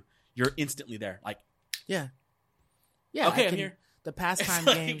Destiny 2. You're instantly there. Like, yeah, okay, I'm here. The pastime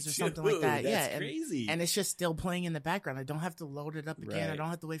games or something like that. That's crazy. And it's just still playing in the background. I don't have to load it up again. I don't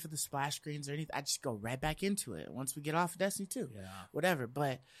have to wait for the splash screens or anything. I just go right back into it once we get off of Destiny 2. Yeah. Whatever.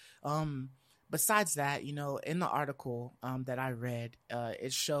 But besides that, in the article that I read,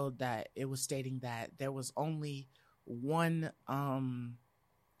 it showed that it was stating that there was only one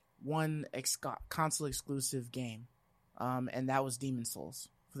console exclusive game, and that was Demon's Souls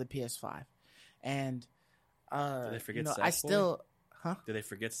for the PS5. And did they forget Sackboy? Did they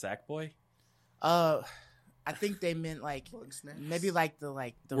forget Sackboy? I think they meant like maybe like the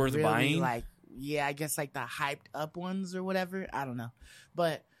worth really buying? like I guess like the hyped up ones or whatever. I don't know,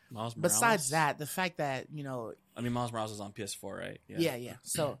 but Miles besides that, the fact that Miles Morales is on PS4, right? Yeah.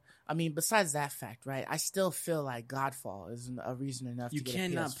 So besides that fact, right? I still feel like Godfall isn't a reason enough. You to get a PS5.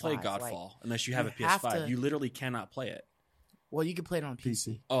 cannot play Godfall unless you have a PS5. You literally cannot play it. Well, you can play it on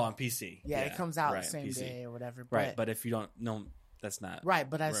PC. Oh, on PC. Yeah, it comes out the same PC. Day or whatever. But if you don't know, that's not right.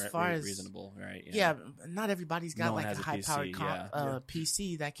 But as far as reasonable, right? Yeah, not everybody's got like a high-powered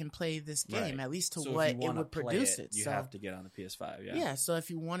PC that can play this game, at least to what it would produce it. You have to get on the PS5. Yeah. So if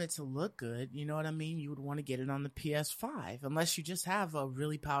you want it to look good, you know what I mean. You would want to get it on the PS5, unless you just have a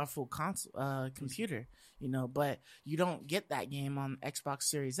really powerful console computer. But you don't get that game on Xbox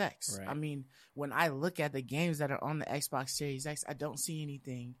Series X. Right. I mean, when I look at the games that are on the Xbox Series X, I don't see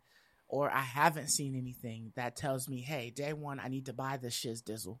anything, or I haven't seen anything that tells me, hey, day one, I need to buy this shiz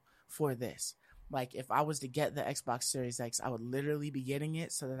dizzle for this. Like, if I was to get the Xbox Series X, I would literally be getting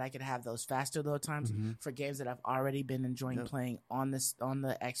it so that I could have those faster load times for games that I've already been enjoying playing on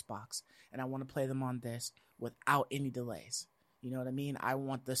the Xbox, and I want to play them on this without any delays. You know what I mean? I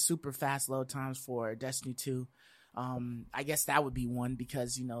want the super fast load times for Destiny 2. I guess that would be one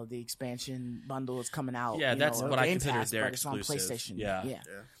because, the expansion bundle is coming out. Yeah, that's what I consider their exclusive. It's on PlayStation. Yeah.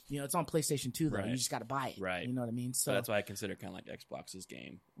 It's on PlayStation 2, though. Right. You just got to buy it. Right. You know what I mean? So that's why I consider kind of like Xbox's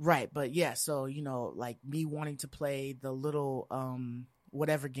game. Right. But yeah, so, like me wanting to play the little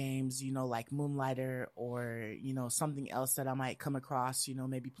whatever games, like Moonlighter or, something else that I might come across,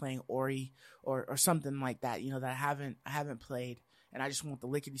 maybe playing Ori or something like that, that I haven't played, and I just want the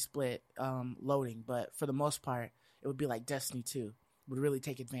lickety split loading. But for the most part, it would be like Destiny 2 would really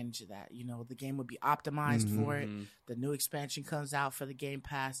take advantage of that. The game would be optimized for it. The new expansion comes out for the Game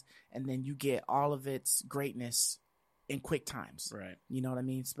Pass, and then you get all of its greatness in quick times. Right. You know what I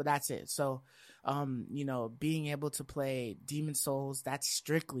mean? But that's it. So, you know, being able to play Demon Souls, that's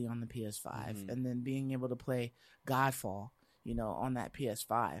strictly on the PS5. And then being able to play Godfall, you know, on that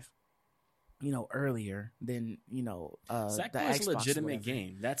PS5, you know, earlier than, you know, Sackboy is a legitimate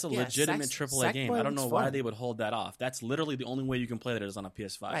game. That's a legitimate AAA game. I don't know why they would hold that off. That's literally the only way you can play that is on a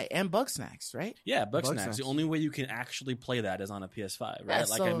PS5. Right, and Bugsnax, right? Yeah, Bugsnax. The only way you can actually play that is on a PS5, right? Yeah,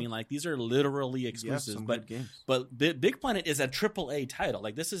 like, I mean, like, these are literally exclusives. But Big Planet is a AAA title.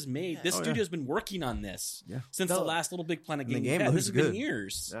 Like, this is made. This studio's been working on this since the last Little Big Planet game. This has been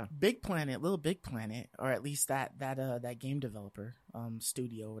years. Yeah. Little Big Planet, or at least that game developer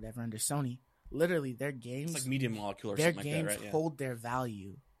studio, whatever, under Sony. Literally, their games, it's like Media Molecule or their something like that, right? games hold their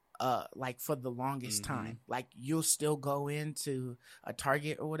value, like for the longest time. Like, you'll still go into a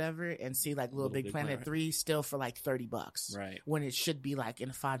Target or whatever and see like Little Big Planet 3 still for like $30, right? When it should be like in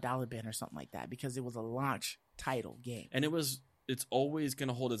a $5 bin or something like that, because it was a launch title game, and it's always going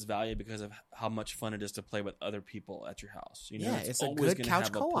to hold its value because of how much fun it is to play with other people at your house. You know, it's a good couch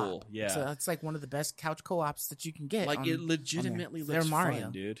co-op. Yeah, it's like one of the best couch co-ops that you can get. Like, it legitimately looks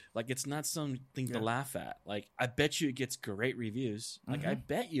fun, dude. Like, it's not something to laugh at. Like, I bet you it gets great reviews. Like, I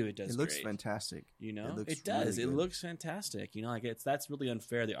bet you it does. It looks fantastic. You know, it does. Really, it looks fantastic. You know, like, that's really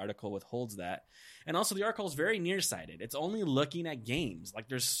unfair. The article withholds that, and also the article is very nearsighted. It's only looking at games. Like,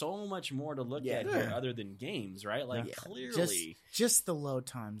 there's so much more to look at here other than games, right? Like, clearly. Just the load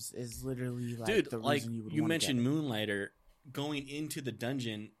times is literally like, dude, the like, reason you would you want mentioned to get it. Moonlighter going into the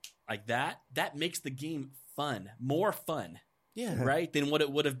dungeon like that makes the game more fun. Yeah. Right? Than what it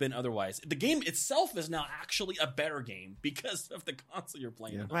would have been otherwise. The game itself is now actually a better game because of the console you're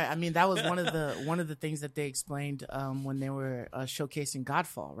playing. Yeah. Right. I mean, that was one of the things that they explained when they were showcasing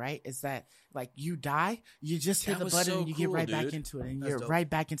Godfall, right? Is that, like, you die, you just hit the button and you get right back into it, and you're right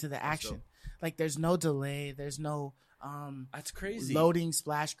back into the action. Like, there's no delay, there's no that's crazy loading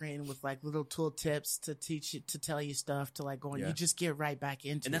splash screen with like little tool tips to teach you, to tell you stuff, to like go on. You just get right back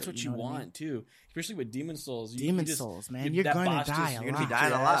into it. And that's what you want too, especially with Demon Souls. Souls, man, you're going to die you're going to be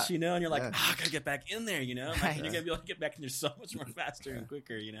dying a lot, you know, and you're like, I gotta get back in there, you know. Like, you're gonna be able to get back in there so much more faster and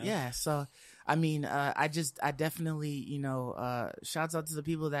quicker, you know. Yeah. So I mean, I definitely, you know, shouts out to the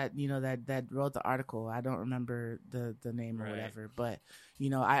people that, you know, that wrote the article. I don't remember the name or whatever, but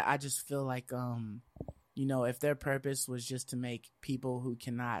you know, I just feel like you know, if their purpose was just to make people who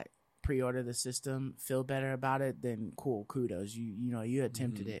cannot pre-order the system feel better about it, then cool, kudos. You know, you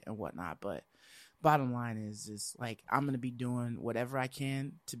attempted it and whatnot. But bottom line is like, I'm going to be doing whatever I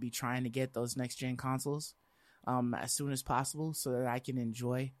can to be trying to get those next gen consoles as soon as possible, so that I can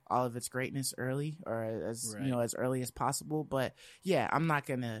enjoy all of its greatness early, or as you know, as early as possible. But yeah, I'm not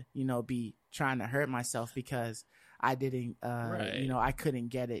going to, you know, be trying to hurt myself because I didn't, you know, I couldn't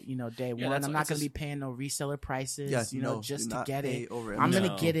get it, you know, day one. I'm not going to be paying no reseller prices, you know, just to get it. I'm going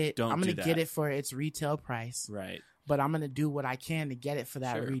to get it. I'm going to get it for its retail price. Right. But I'm going to do what I can to get it for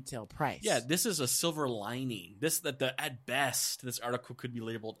that retail price. Yeah, this is a silver lining. At best, this article could be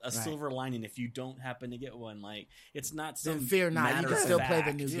labeled a silver lining if you don't happen to get one. Like, it's not some then fear not. You can still play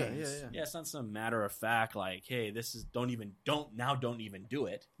the new games. Yeah, it's not some matter of fact like, hey, this is don't even do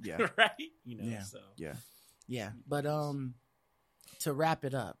it. Yeah. Right? You know, so. Yeah. Yeah, but to wrap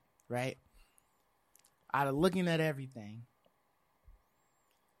it up, right? Out of looking at everything,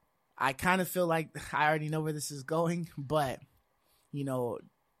 I kind of feel like I already know where this is going, but you know,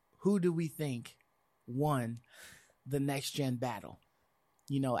 who do we think won the next gen battle?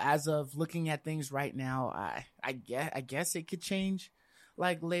 You know, as of looking at things right now, I guess it could change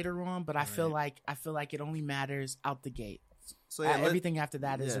like later on, but I feel like it only matters out the gate. So everything after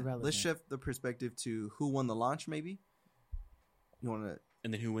that is irrelevant. Let's shift the perspective to who won the launch, maybe. You want to,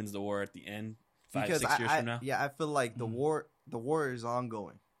 and then who wins the war at the end, 5-6 years from now? Yeah, I feel like the war is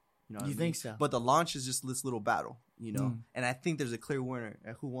ongoing. You know, you think so? But the launch is just this little battle, you know. And I think there's a clear winner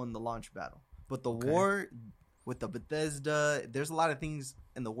at who won the launch battle. But the war with the Bethesda, there's a lot of things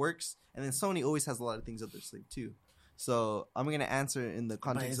in the works, and then Sony always has a lot of things up their sleeve too. So I'm gonna answer in the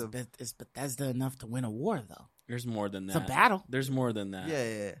context of is Bethesda enough to win a war though? There's more than that. It's a battle. There's more than that.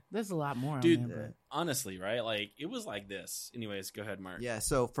 Yeah. There's a lot more. Dude, honestly, right? Like, it was like this. Anyways, go ahead, Mark. Yeah,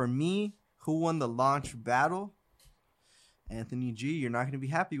 so for me, who won the launch battle? Anthony G, you're not going to be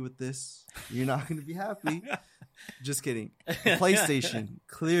happy with this. You're not going to be happy. Just kidding. PlayStation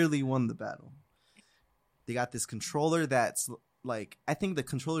clearly won the battle. They got this controller that's like, I think the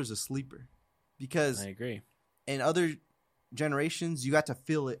controller's a sleeper. Because I agree. In other generations, you got to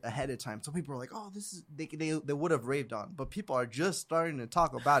feel it ahead of time. So people are like, "Oh, this is they would have raved on," but people are just starting to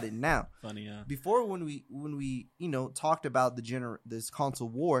talk about it now. Funny, yeah. Before, when we talked about this console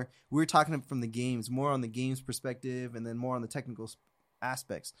war, we were talking from the games, more on the games perspective, and then more on the technical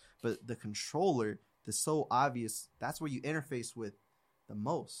aspects. But the controller, the so obvious, that's where you interface with the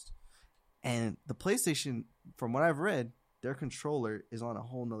most. And the PlayStation, from what I've read, their controller is on a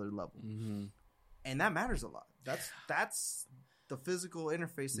whole nother level, and that matters a lot. That's the physical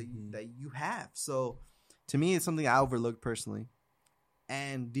interface that you have. So to me, it's something I overlooked personally.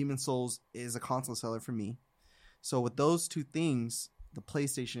 And Demon's Souls is a console seller for me. So with those two things, the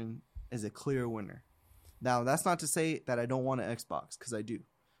PlayStation is a clear winner. Now, that's not to say that I don't want an Xbox, because I do.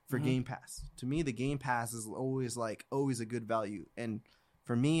 For Game Pass. To me, the Game Pass is always a good value. And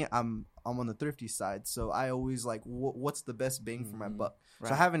for me, I'm on the thrifty side. So I always like, what's the best bang for my buck? Right.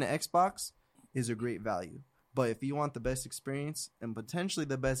 So having an Xbox is a great value. But if you want the best experience and potentially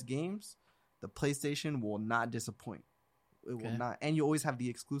the best games, the PlayStation will not disappoint. It will not. And you always have the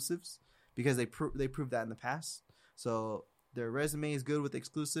exclusives, because they proved that in the past. So their resume is good with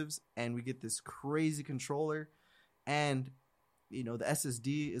exclusives, and we get this crazy controller. And, the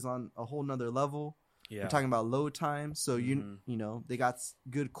SSD is on a whole nother level. Yeah. We're talking about load time. So, they got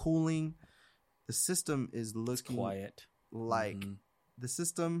good cooling. The system is looking it's quiet. Like the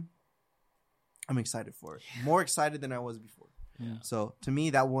system... I'm excited for it. Yeah. More excited than I was before. Yeah. So, to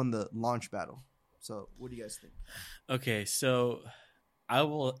me, that won the launch battle. So, what do you guys think? Okay, so I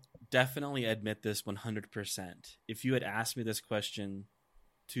will definitely admit this 100%. If you had asked me this question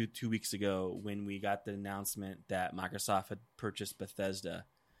two weeks ago when we got the announcement that Microsoft had purchased Bethesda,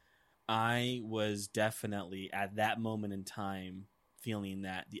 I was definitely, at that moment in time, feeling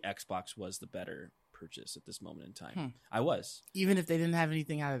that the Xbox was the better purchase at this moment in time. I was. Even if they didn't have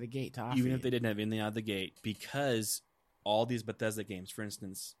anything out of the gate to offer. Even if they didn't have anything out of the gate, because all these Bethesda games, for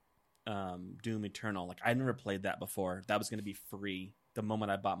instance, Doom Eternal, like I never played that before. That was going to be free. The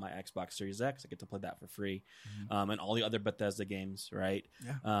moment I bought my Xbox Series X, I get to play that for free. And all the other Bethesda games, right?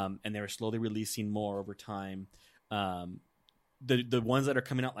 Yeah. And they were slowly releasing more over time. The ones that are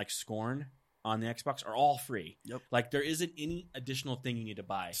coming out, like Scorn on the Xbox, are all free. Yep. Like there isn't any additional thing you need to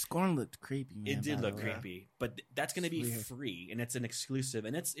buy. Scorn looked creepy, man. It did look creepy, but that's going to be free, and it's an exclusive,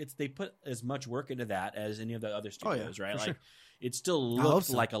 and it's they put as much work into that as any of the other studios, right? Like it still looked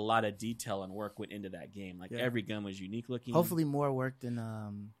like a lot of detail and work went into that game. Like every gun was unique looking. Hopefully more work than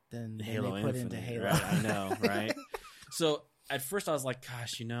Halo they put Infinite, into Halo. Right? I know, right? So at first I was like,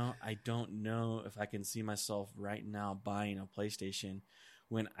 gosh, I don't know if I can see myself right now buying a PlayStation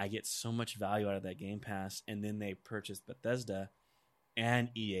when I get so much value out of that Game Pass. And then they purchased Bethesda, and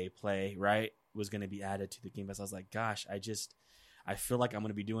EA Play, right, was going to be added to the Game Pass. I was like, gosh, I feel like I'm going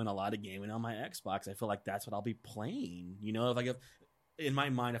to be doing a lot of gaming on my Xbox. I feel like that's what I'll be playing. In my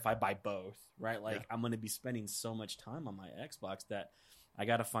mind, if I buy both, right, like I'm going to be spending so much time on my Xbox that I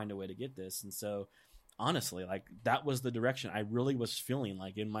got to find a way to get this. And so honestly, like that was the direction I really was feeling,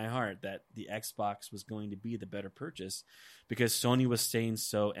 like in my heart, that the Xbox was going to be the better purchase, because Sony was staying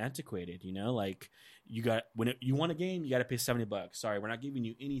so antiquated. Like you want a game, you got to pay $70. Sorry, we're not giving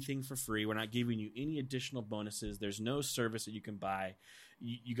you anything for free. We're not giving you any additional bonuses. There's no service that you can buy.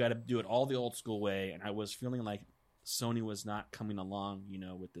 You got to do it all the old school way. And I was feeling like Sony was not coming along,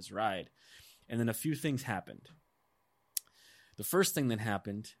 with this ride. And then a few things happened. The first thing that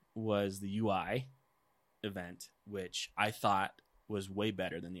happened was the UI event, which I thought was way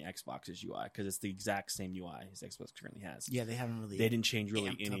better than the Xbox's UI, because it's the exact same UI as Xbox currently has. Yeah, they didn't change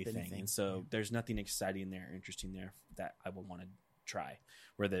really anything. And so there's nothing exciting there, interesting there that I would want to try.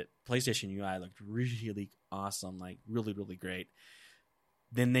 Where the PlayStation UI looked really awesome, like really, really great.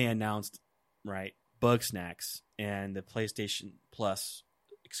 Then they announced, right, Bug Snacks and the PlayStation Plus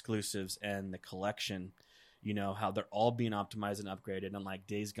exclusives and the collection. How they're all being optimized and upgraded, unlike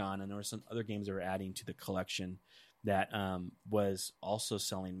Days Gone. And there were some other games that were adding to the collection that was also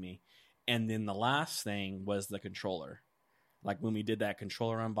selling me. And then the last thing was the controller. Like when we did that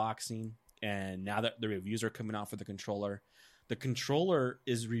controller unboxing, and now that the reviews are coming out for the controller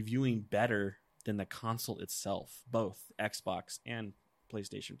is reviewing better than the console itself, both Xbox and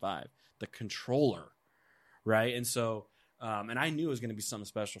PlayStation 5. The controller, right? And so... and I knew it was going to be something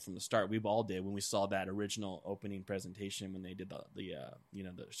special from the start. We all did when we saw that original opening presentation when they did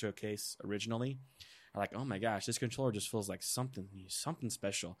the showcase originally. I'm like, oh my gosh, this controller just feels like something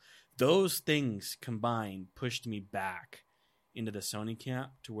special. Those things combined pushed me back into the Sony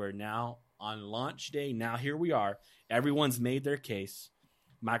camp, to where now on launch day, now here we are. Everyone's made their case.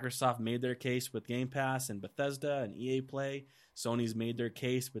 Microsoft made their case with Game Pass and Bethesda and EA Play. Sony's made their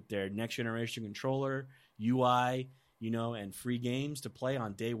case with their next generation controller, UI, and free games to play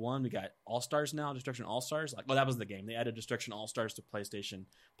on day one. We got All-Stars now, Destruction All-Stars. Like, well, that was the game. They added Destruction All-Stars to PlayStation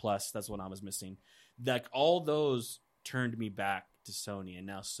Plus. That's what I was missing. Like, all those turned me back to Sony, and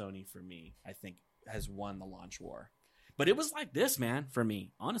now Sony, for me, I think, has won the launch war. But it was like this, man, for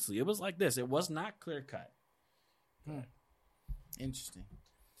me. Honestly, it was like this. It was not clear-cut. Interesting.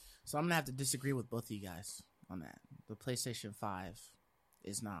 So I'm going to have to disagree with both of you guys on that. The PlayStation 5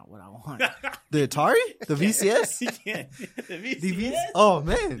 is not what I want. The Atari? The VCS? Yeah. The VCS? Oh,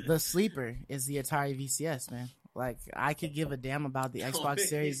 man. The sleeper is the Atari VCS, man. Like, I could give a damn about the Xbox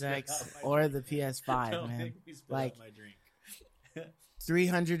Series X or the PS5, man. Like,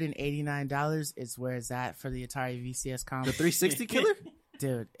 $389 is where it's at for the Atari VCS combo. The 360 killer?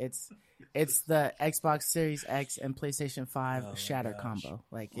 Dude, it's the Xbox Series X and PlayStation 5 Shatter combo.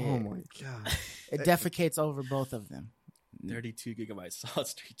 Like, oh my god, it defecates over both of them. 32 gigabyte solid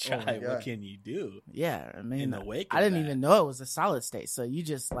state drive. What can you do? Yeah, I mean, in the wake of I didn't that. even know it was a solid state. So you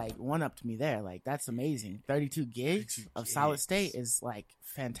just like one-upped me there. Like, that's amazing. 32 gigs of solid state is like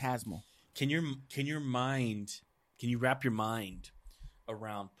phantasmal. Can you wrap your mind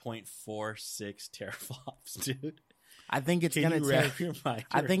around 0.46 teraflops, dude? I think it's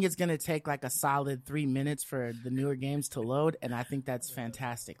gonna take like a solid 3 minutes for the newer games to load, and I think that's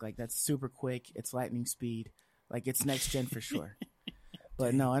fantastic. Like, that's super quick. It's lightning speed. Like, it's next gen for sure.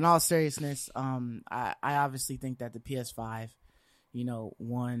 But no, in all seriousness, I obviously think that the PS5,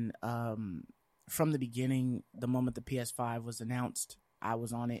 won from the beginning. The moment the PS5 was announced, I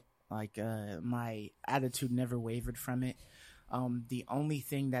was on it. Like, my attitude never wavered from it. The only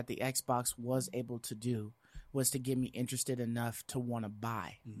thing that the Xbox was able to do was to get me interested enough to want to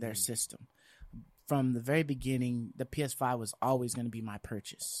buy their system. From the very beginning, the PS5 was always going to be my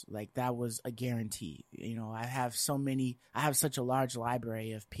purchase. Like, that was a guarantee. I have such a large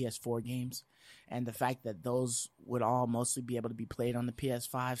library of PS4 games, and the fact that those would all mostly be able to be played on the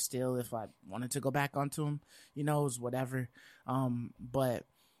PS5 still, if I wanted to go back onto them, is whatever. But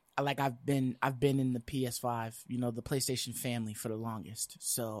like, I've been in the PS5, the PlayStation family for the longest.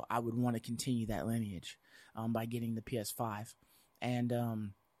 So I would want to continue that lineage by getting the PS5.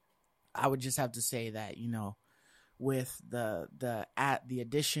 And I would just have to say that, with the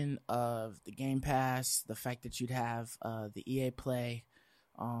addition of the Game Pass, the fact that you'd have the EA Play,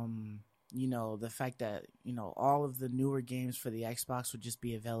 the fact that, all of the newer games for the Xbox would just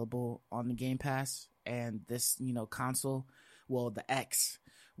be available on the Game Pass, and this, console, well, the X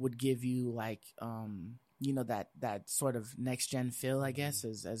would give you like, that sort of next gen feel, I guess,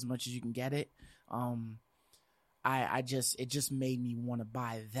 as much as you can get it. It just made me want to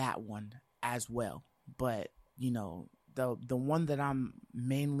buy that one as well. But, the one that I'm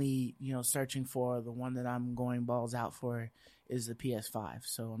mainly, searching for, the one that I'm going balls out for is the PS5.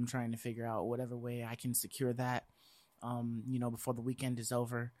 So I'm trying to figure out whatever way I can secure that, before the weekend is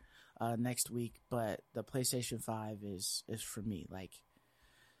over next week. But the PlayStation 5 is for me. Like,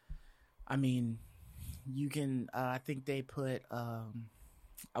 I mean, you can, I think they put, I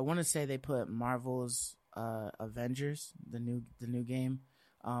want to say they put Marvel's Avengers, the new game,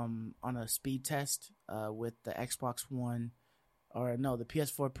 on a speed test with the Xbox One, or no, the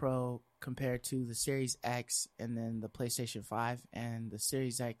PS4 Pro compared to the Series X and then the PlayStation 5, and the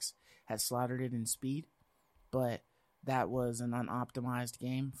Series X had slaughtered it in speed, but that was an unoptimized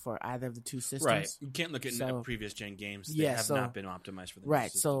game for either of the two systems. Right. You can't look at previous gen games. They have not been optimized for the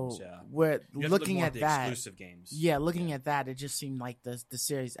right. systems. So we're looking at that. Exclusive games. Yeah, looking at that, it just seemed like the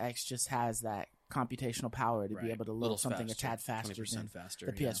Series X just has that computational power to be able to load something a tad faster than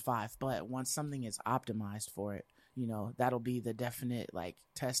the PS5. But once something is optimized for it, that'll be the definite like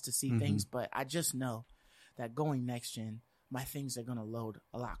test to see things. But I just know that going next gen, my things are gonna load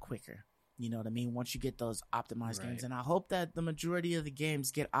a lot quicker. You know what I mean? Once you get those optimized games. And I hope that the majority of the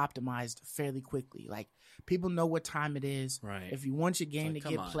games get optimized fairly quickly. Like, people know what time it is. Right. If you want your game to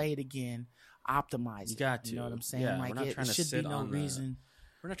get played again, optimize it. You got to. You know what I'm saying? Yeah, like, it should be no reason.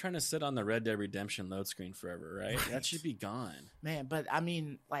 We're not trying to sit on the Red Dead Redemption load screen forever, right? That should be gone. Man, but I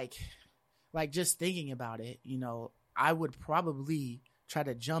mean, like just thinking about it, I would probably try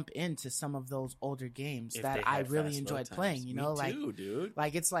to jump into some of those older games that I really enjoyed playing, Me too, dude.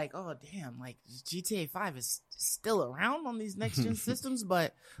 Like, it's like, oh damn, like GTA 5 is still around on these next gen systems,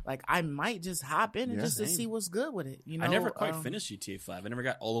 but like, I might just hop in and just to see what's good with it. I never quite finished GTA 5. I never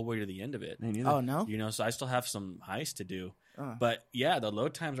got all the way to the end of it. Oh no? So I still have some heists to do. But yeah, the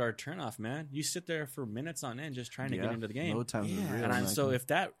load times are a turnoff, man. You sit there for minutes on end just trying to get into the game. Load times are real. And so if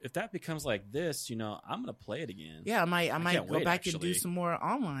that becomes like this, I'm gonna play it again. Yeah, I might go back and do some more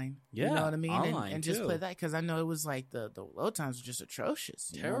online. Yeah, you know what I mean, online and just play that because I know it was like the load times were just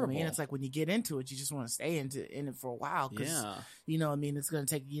atrocious. You know what I mean? It's like when you get into it, you just want to stay in it for a while because you know what I mean. It's gonna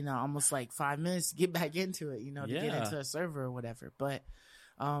take almost like 5 minutes to get back into it. To get into a server or whatever, but.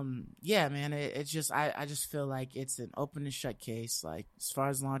 Yeah, man, it's just, I just feel like it's an open and shut case. Like, as far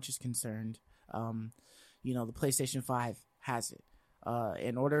as launch is concerned, the PlayStation 5 has it.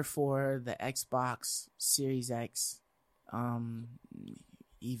 In order for the Xbox Series X,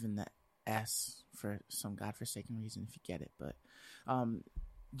 even the S for some godforsaken reason, if you get it, but,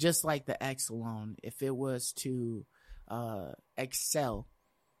 just like the X alone, if it was to, excel,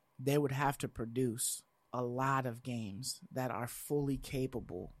 they would have to produce a lot of games that are fully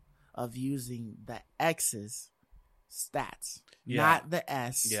capable of using the X's stats, not the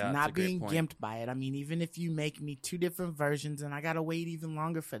S, not being gimped by it. I mean, even if you make me 2 different versions and I got to wait even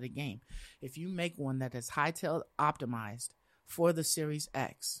longer for the game, if you make one that is Hytale optimized for the Series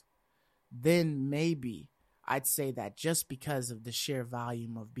X, then maybe I'd say that just because of the sheer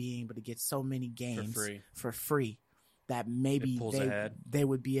volume of being able to get so many games for free that maybe they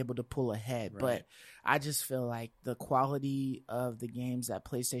would be able to pull ahead. Right. But I just feel like the quality of the games that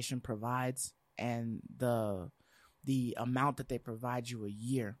PlayStation provides and the amount that they provide you a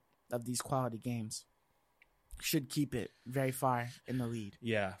year of these quality games should keep it very far in the lead.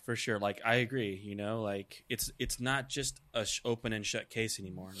 Yeah, for sure. Like, I agree, like it's not just a open and shut case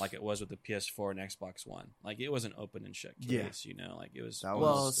anymore like it was with the PS4 and Xbox One. Like, it was an open and shut case, like it was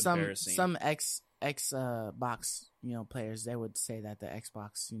embarrassing. Some Xbox, players, they would say that the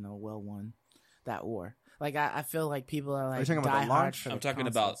Xbox, won that war. Like, I feel like people are like, talking about the launch? I'm talking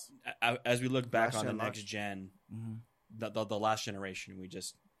about as we look back on the next gen, the last generation we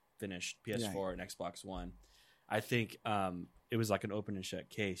just finished, PS4 and Xbox One. I think it was like an open and shut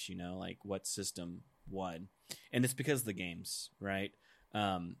case, like what system won. And it's because of the games, right?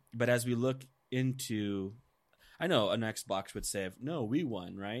 But as we look into, I know an Xbox would say, no, we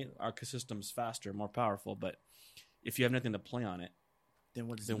won, right? Our system's faster, more powerful. But if you have nothing to play on it, then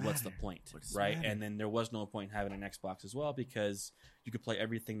what's the point, right? And then there was no point in having an Xbox as well because you could play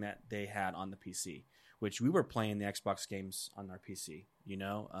everything that they had on the PC, which we were playing the Xbox games on our PC,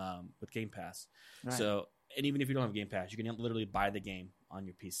 with Game Pass. Right. So, and even if you don't have Game Pass, you can literally buy the game on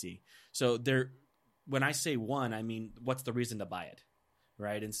your PC. So when I say one, I mean, what's the reason to buy it,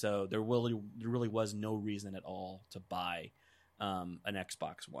 right? And so there really was no reason at all to buy an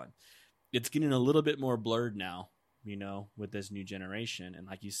Xbox One. It's getting a little bit more blurred now, with this new generation. And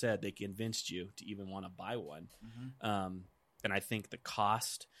like you said, they convinced you to even want to buy one. Mm-hmm. And I think the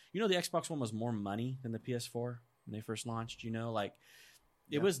cost, the Xbox One was more money than the PS4 when they first launched,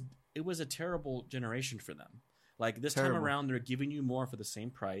 it was a terrible generation for them. Like, this time around, they're giving you more for the same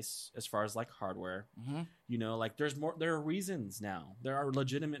price as far as like hardware. Mm-hmm. Like there's more. There are reasons now. There are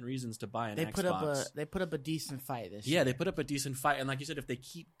legitimate reasons to buy an Xbox. They put up a decent fight this year. Yeah, they put up a decent fight. And like you said, if they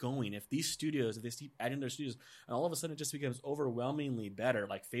keep going, if they keep adding their studios, and all of a sudden it just becomes overwhelmingly better.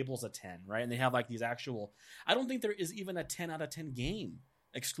 Like Fable's a 10, right? And they have like these actual. I don't think there is even a 10 out of 10 game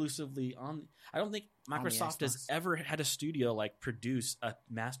exclusively on. I don't think Microsoft has ever had a studio like produce a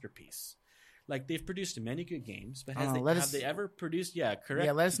masterpiece. Like, they've produced many good games, but have they ever produced? Yeah, correct.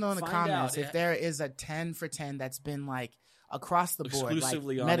 Yeah, let us know in the comments if there is a 10 for 10 that's been like across the board,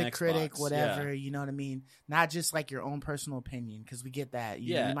 exclusively like on Metacritic, Xbox, whatever. You know what I mean? Not just like your own personal opinion, because we get that.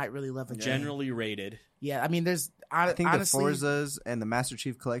 You might really love it. Generally rated. Yeah, I mean, I think honestly, the Forzas and the Master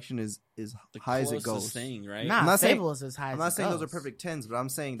Chief Collection is high as it goes. Thing, right? Nah, I'm not Fable is as high. I'm not saying those are perfect 10s, but I'm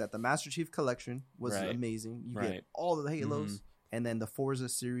saying that the Master Chief Collection was amazing. You get all of the Halos, and then the Forza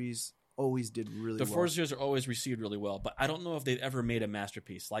series always did really well. The Forza series are always received really well, but I don't know if they've ever made a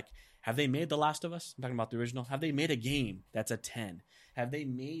masterpiece. Like, have they made The Last of Us? I'm talking about the original. Have they made a game that's a 10? Have they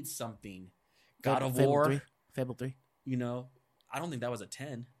made something? God of War? Fable 3. I don't think that was a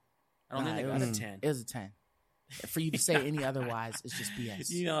 10. I don't think they got a 10. It was a 10. For you to say any otherwise, it's just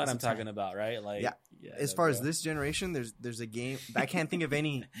BS. You know what I'm talking about, right? Like, yeah. As far as this generation, there's a game. I can't think of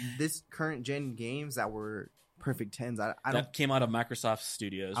any this current gen games that were perfect 10s. I don't. That came out of Microsoft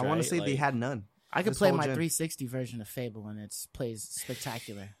Studios. I want to say they had none. I could play my 360 version of Fable, and it plays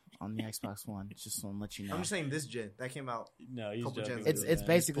spectacular on the Xbox One. Just want to let you know. I'm just saying this gen that came out. No, he's joking. It's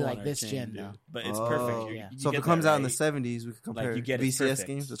basically like this gen, though. But it's perfect. So if it comes out in the 70s, we could compare VCS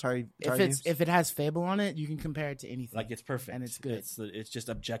games. If it has Fable on it, you can compare it to anything. Like, it's perfect, and it's good. It's just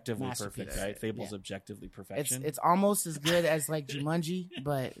objectively perfect, right? Fable's objectively perfection. It's almost as good as like Jumanji,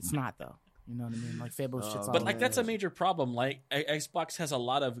 but it's not though. You know what I mean? Like Fable shits all but over like that's it. a major problem. Like Xbox has a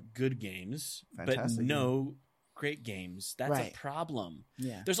lot of good games, Fantastic, but no great games. That's Right. a problem.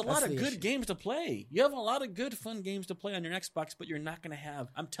 Yeah, There's a that's lot of the good issue. games to play. You have a lot of good, fun games to play on your Xbox, but you're not going to have.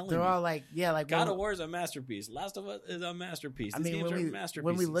 I'm telling They're you. all like, like God of War is a masterpiece. Last of Us is a masterpiece. These games are masterpieces.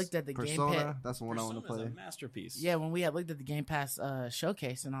 when we looked at the Game Persona, Pass, that's the one I want to Persona's play. a masterpiece. yeah, when we had looked at the Game Pass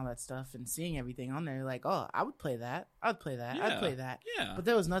showcase and all that stuff and seeing everything on there, like, oh, I would play that. I'd play that. I'd play that. Yeah. But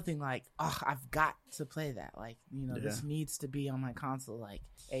there was nothing like, oh, I've got to play that. Like, this Yeah. needs to be on my console like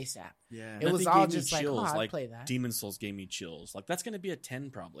ASAP. Yeah. It was Nothing all gave me just like, chills, oh, I'd like play that. Demon Souls gave me chills. Like that's going to be a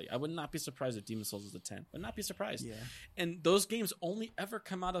 10 probably. I would not be surprised if Demon Souls is a 10. Would not be surprised. Yeah. And those games only ever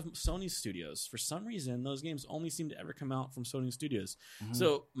come out of Sony studios. For some reason, those games only seem to ever come out from Sony studios. Mm-hmm.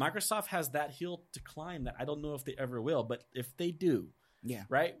 So Microsoft has that hill to climb that I don't know if they ever will. But if they do, Yeah.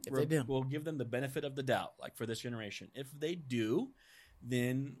 right? If they do. We'll give them the benefit of the doubt, like for this generation. If they do,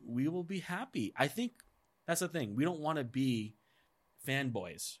 then we will be happy. I think that's the thing. We don't want to be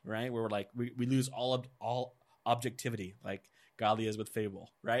fanboys, right? Where we're like we lose all objectivity, like Gali is with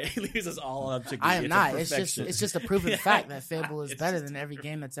Fable, right? He loses all objectivity. I am not. a It's perfection. just a proven fact that Fable is It's better just than a every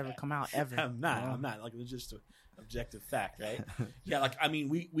proven game that's ever fact. come out ever. I'm not. Like it's just an objective fact, right? Yeah, like I mean,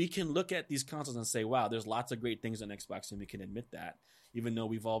 we can look at these consoles and say, wow, there's lots of great things on Xbox, and we can admit that, even though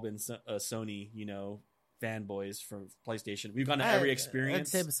we've all been Sony, fanboys from PlayStation. We've gone to every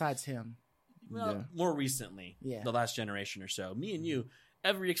experience. I'd say besides him. Well, more recently, Yeah. the last generation or so. Me and you,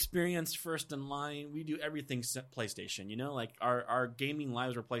 every experience first in line. We do everything PlayStation. Like our gaming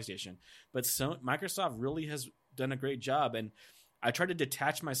lives are PlayStation. But Microsoft really has done a great job, and I try to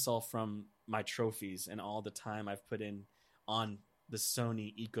detach myself from my trophies and all the time I've put in on the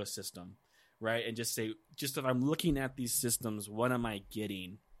Sony ecosystem, right? And just say, if I'm looking at these systems, what am I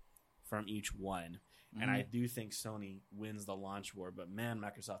getting from each one? And I do think Sony wins the launch war, but man,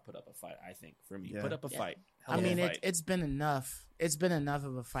 Microsoft put up a fight. I think for me, put up a fight. Hell of a fight. It's been enough. It's been enough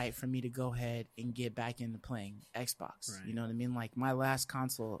of a fight for me to go ahead and get back into playing Xbox. Right. You know what I mean? Like my last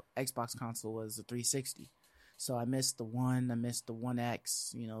Xbox console was the 360. So I missed the One, I missed the One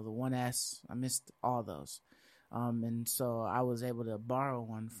X, the One S. I missed all those, and so I was able to borrow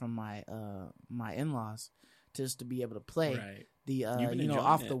one from my my in-laws just to be able to play. Right. The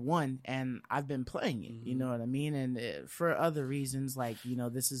off the One, and I've been playing it. You know what I mean? And for other reasons, like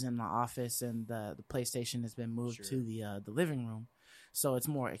this is in my office, and the PlayStation has been moved to the living room, so it's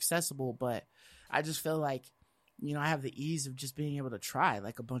more accessible. But I just feel like I have the ease of just being able to try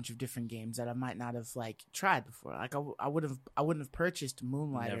like a bunch of different games that I might not have like tried before. Like I wouldn't have purchased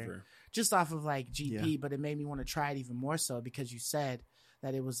Moonlighter just off of like GP, but it made me want to try it even more so because you said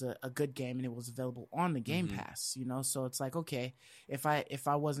that it was a good game and it was available on the Game Pass, So it's like, okay, if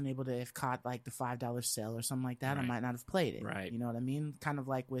I wasn't able to have caught like the $5 sale or something like that, I might not have played it. Right. You know what I mean? Kind of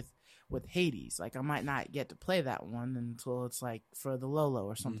like with Hades. Like I might not get to play that one until it's like for the Lolo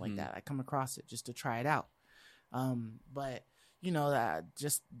or something like that. I come across it just to try it out. But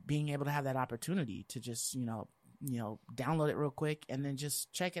just being able to have that opportunity to just, download it real quick and then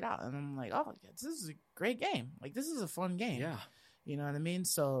just check it out. And I'm like, oh, this is a great game. Like this is a fun game. Yeah. You know what I mean?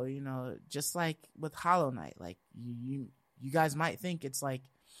 So, just like with Hollow Knight, like you guys might think it's like,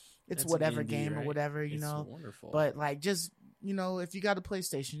 it's whatever game or whatever, it's wonderful. But like, just, if you got a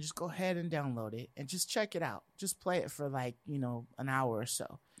PlayStation, just go ahead and download it and just check it out. Just play it for like, an hour or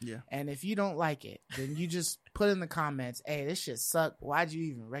so. Yeah. And if you don't like it, then you just put in the comments, hey, this shit sucked. Why'd you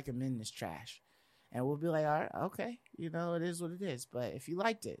even recommend this trash? And we'll be like, all right, okay, it is what it is. But if you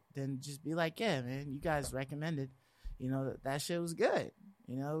liked it, then just be like, yeah, man, you guys recommended, that shit was good.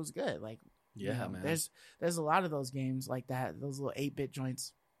 It was good. Like, man. There's a lot of those games like that, those little 8-bit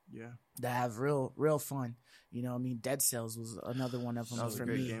joints. Yeah. That have real fun. Dead Cells was another one of them for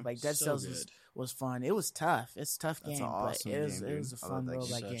me. Game. Like Dead Cells was fun. It was tough. It's a tough game, awesome but it game, was a fun little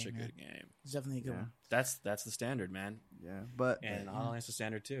game. Such a good game. It's definitely a good one. That's the standard, man. Yeah, but Online is the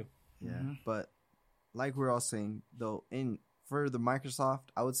standard too. Yeah, but like we're all saying though, for the Microsoft,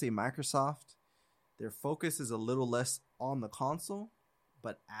 I would say Microsoft, their focus is a little less on the console,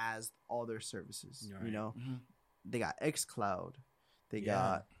 but as all their services. Right. They got xCloud, they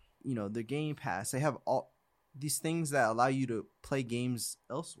got their Game Pass. They have all these things that allow you to play games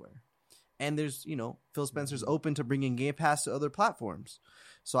elsewhere. And there's, Phil Spencer's open to bringing Game Pass to other platforms.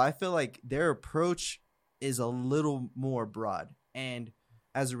 So I feel like their approach is a little more broad. And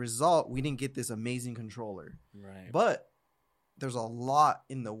as a result, we didn't get this amazing controller. Right. But there's a lot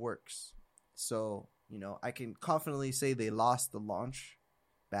in the works. So, I can confidently say they lost the launch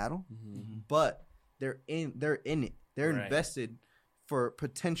battle, but they're in it. They're invested for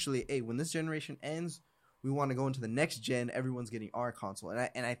potentially, when this generation ends, we want to go into the next gen. Everyone's getting our console,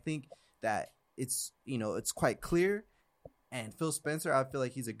 and I think that it's quite clear. And Phil Spencer, I feel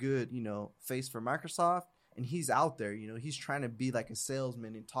like he's a good face for Microsoft, and he's out there. He's trying to be like a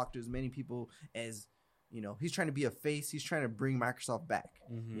salesman and talk to as many people as he's trying to be a face. He's trying to bring Microsoft back,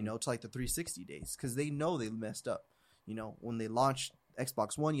 to like the 360 days, because they know they messed up. When they launched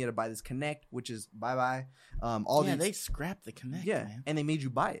Xbox One, you had to buy this Kinect, which is bye-bye. They scrapped the Kinect, man. And they made you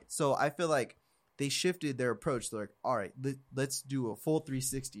buy it. So I feel like they shifted their approach. They're like, all right, let's do a full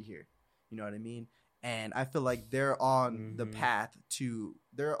 360 here. You know what I mean? And I feel like they're on the path to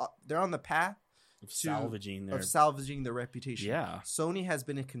they're on the path of salvaging their reputation. Yeah. Sony has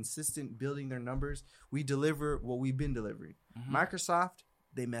been consistent building their numbers. We deliver what we've been delivering. Microsoft,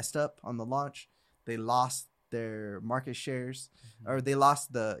 they messed up on the launch. They lost their market shares, or they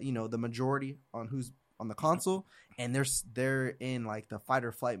lost the majority on who's on the console, and they're in like the fight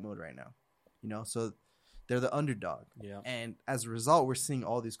or flight mode right now. So they're the underdog. Yeah. And as a result, we're seeing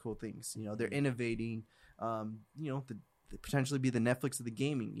all these cool things. They're innovating. They potentially be the Netflix of the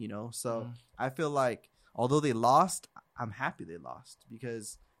gaming. So I feel like although they lost, I'm happy they lost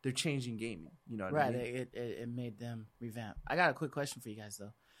because they're changing gaming. You know what I mean? Right. It made them revamp. I got a quick question for you guys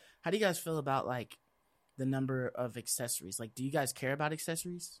though. How do you guys feel about like the number of accessories? Like, do you guys care about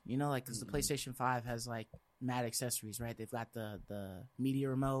accessories? Because the PlayStation 5 has like mad accessories, right? They've got the media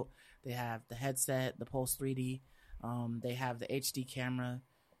remote, they have the headset, the Pulse 3D, they have the HD camera.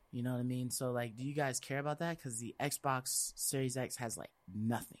 You know what I mean? So like, do you guys care about that? Because the Xbox Series X has like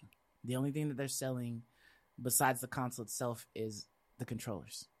nothing. The only thing that they're selling besides the console itself is the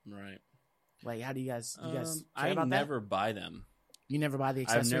controllers. Right. Like, how do you guys care about that? I never buy them. You never buy the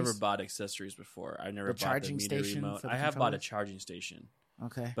accessories? I've never bought accessories before. I never bought charging the media station. Remote. I have bought a charging station.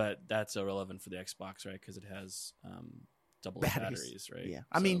 Okay. But that's irrelevant for the Xbox, right? Because it has double batteries, right? Yeah.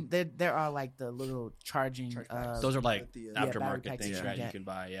 I mean, there are like the little charging. Those are like aftermarket things that you can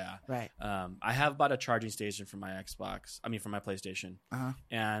buy. Yeah. Right. I have bought a charging station for my Xbox. I mean, for my PlayStation.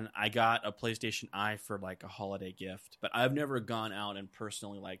 And I got a PlayStation Eye for like a holiday gift. But I've never gone out and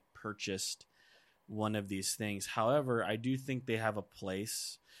personally like purchased one of these things. However, I do think they have a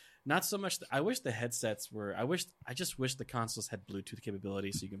place. Not so much. I wish the headsets were. I just wish the consoles had Bluetooth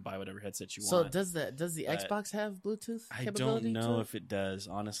capability, so you can buy whatever headset you want. So does the Xbox have Bluetooth capability? I don't know if it does.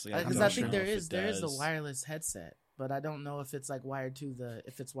 Honestly, because I think there is a wireless headset, but I don't know if it's like wired to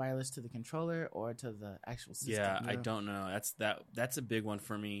if it's wireless to the controller or to the actual system. Yeah, I don't know. That's a big one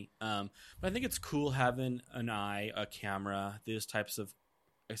for me. But I think it's cool having an eye, a camera, these types of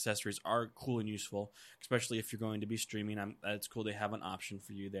accessories are cool and useful, especially if you're going to be streaming. It's cool they have an option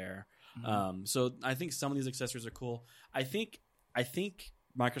for you there. So I think some of these accessories are cool. I think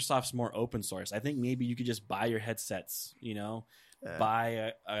Microsoft's more open source. I think maybe you could just buy your headsets,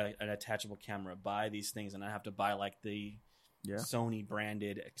 buy an attachable camera, buy these things, and not have to buy like the Sony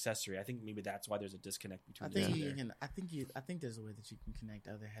branded accessory. I think maybe that's why there's a disconnect between the two. I think there's a way that you can connect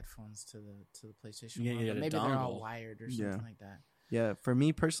other headphones to the PlayStation. Yeah, maybe they're all wired or something like that. Yeah, for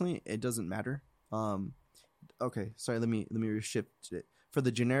me personally, it doesn't matter. Okay, sorry, let me reshift it. For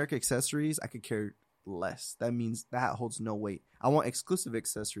the generic accessories, I could care less. That means that holds no weight. I want exclusive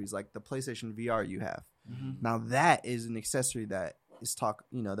accessories like the PlayStation VR you have. Now that is an accessory that is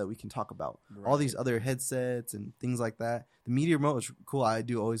that we can talk about. Right. All these other headsets and things like that. The media remote is cool. I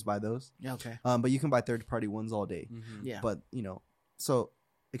do always buy those. Yeah, okay. But you can buy third-party ones all day. Yeah. But, so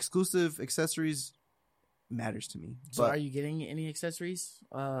exclusive accessories matters to me. So are you getting any accessories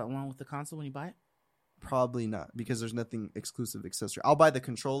along with the console when you buy it? Probably not, because there's nothing exclusive accessory. I'll buy the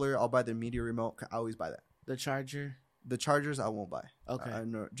controller. I'll buy the media remote. I always buy that. The charger? The chargers I won't buy. Okay. I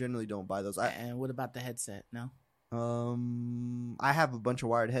generally don't buy those. And what about the headset? No? I have a bunch of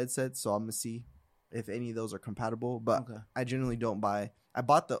wired headsets, so I'm going to see if any of those are compatible. But I generally don't buy. I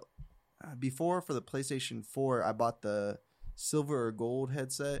bought before for the PlayStation 4, I bought the silver or gold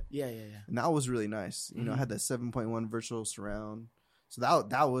headset. Yeah. And that was really nice. I had that 7.1 virtual surround. So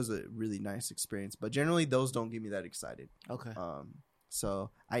that was a really nice experience. But generally, those don't get me that excited. Okay.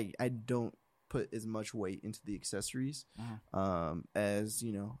 So I don't put as much weight into the accessories as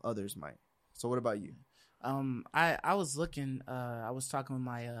others might. So what about you? I was looking. I was talking with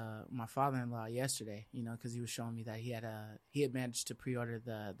my father-in-law yesterday. Because he was showing me that he had managed to pre-order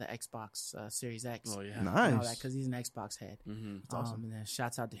the Xbox Series X. Oh yeah, nice. Because he's an Xbox head. That's awesome. And then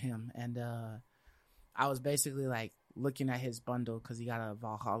shouts out to him. And I was basically like looking at his bundle because he got a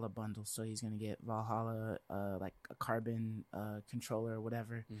Valhalla bundle, so he's gonna get Valhalla, like a carbon controller or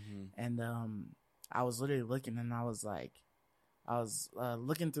whatever. And I was literally looking, and I was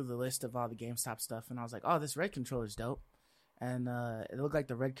looking through the list of all the GameStop stuff, and I was like, oh, this red controller's dope. And it looked like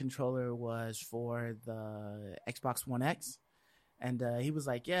the red controller was for the Xbox One X, And he was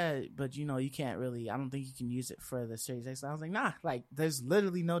like, yeah, but you can't really, I don't think you can use it for the Series X. And I was like, nah, like there's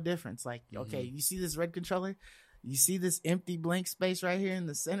literally no difference. Like, okay, you see this red controller? You see this empty blank space right here in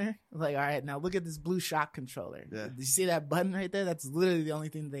the center? Like, all right, now look at this blue shock controller. Yeah. You see that button right there? That's literally the only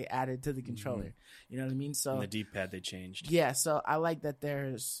thing they added to the controller. You know what I mean? So and the D-pad they changed. Yeah, so I like that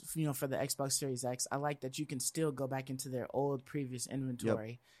there's, for the Xbox Series X, I like that you can still go back into their old previous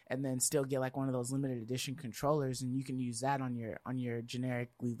inventory and then still get like one of those limited edition controllers, and you can use that on your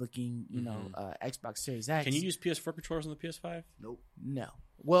generically looking, Xbox Series X. Can you use PS4 controllers on the PS5? Nope. No.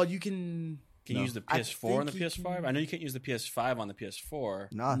 Well, you can... Can you use the PS4 on the PS5? I know you can't use the PS5 on the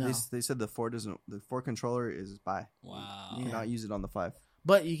PS4. No. They said the 4 controller is by. Wow. You cannot use it on the 5.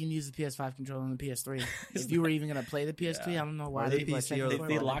 But you can use the PS5 controller on the PS3. If you were even going to play the PS3, I don't know why they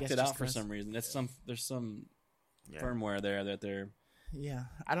locked it out for some reason. There's some firmware there that they're... Yeah,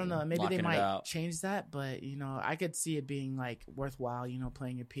 I don't know. Maybe they might change that, but I could see it being like worthwhile.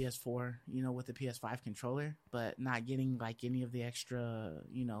 Playing your PS4, with the PS5 controller, but not getting like any of the extra,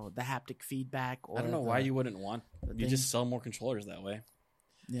 the haptic feedback. Or I don't know why you wouldn't want. You just sell more controllers that way.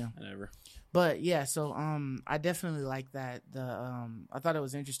 Yeah, whatever. But yeah, so I definitely like that. I thought it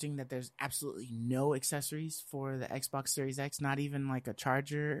was interesting that there's absolutely no accessories for the Xbox Series X, not even like a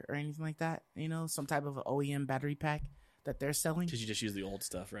charger or anything like that. Some type of OEM battery pack that they're selling. Because you just use the old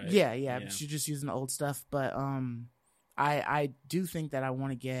stuff, right? Yeah. But you're just using the old stuff. But I do think that I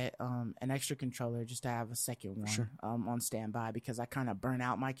want to get an extra controller just to have a second one on standby, because I kind of burn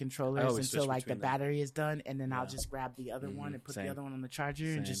out my controllers until like the battery is done, and then I'll just grab the other one and put the other one on the charger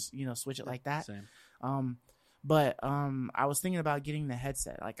and just switch it like that. Same. But I was thinking about getting the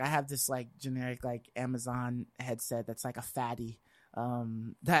headset. Like I have this like generic like Amazon headset that's like a fatty.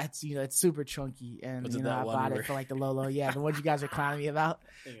 That's it's super chunky, and I bought it for like the Lolo, the one you guys are clowning me about.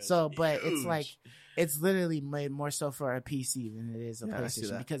 So, but it's like it's literally made more so for a PC than it is a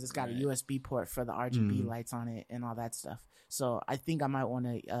PlayStation, because it's got a USB port for the RGB lights on it and all that stuff. So I think I might want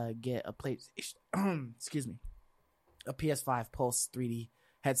to get a excuse me, a PS5 Pulse 3D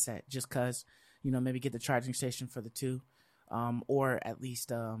headset, just cause maybe get the charging station for the 2. Or at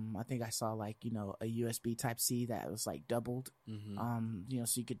least, I think I saw like, a USB type C that was like doubled,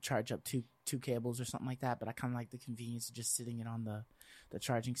 so you could charge up two cables or something like that. But I kind of like the convenience of just sitting it on the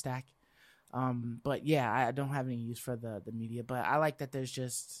charging stack. But yeah, I don't have any use for the media, but I like that there's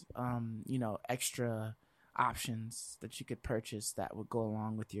just, extra options that you could purchase that would go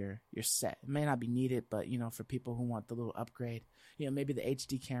along with your set. It may not be needed, but, for people who want the little upgrade, maybe the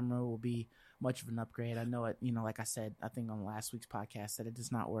HD camera will be much of an upgrade. I know it, like I said, I think on last week's podcast, that it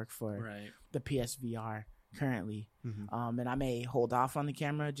does not work for the PSVR currently. And I may hold off on the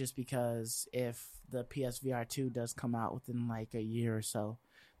camera just because if the PSVR 2 does come out within like a year or so,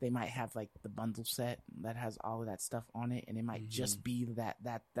 they might have like the bundle set that has all of that stuff on it, and it might just be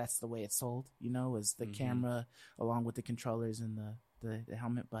that's the way it's sold, is the camera along with the controllers and the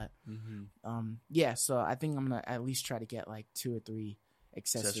helmet. But so I think I'm gonna at least try to get like 2 or 3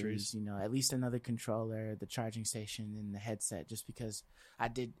 accessories, at least another controller, the charging station, and the headset, just because I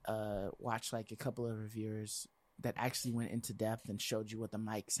did watch like a couple of reviewers that actually went into depth and showed you what the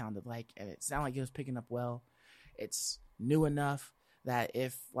mic sounded like, and it sounded like it was picking up well. It's new enough that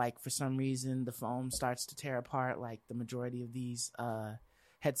if like for some reason the foam starts to tear apart like the majority of these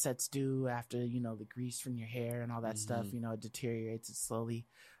headsets do after the grease from your hair and all that stuff, it deteriorates it slowly,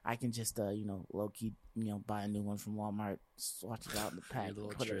 I can just low-key buy a new one from Walmart, swatch it out in the pack,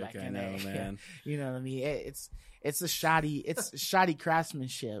 put it back in there, man. You know what I mean? It's shoddy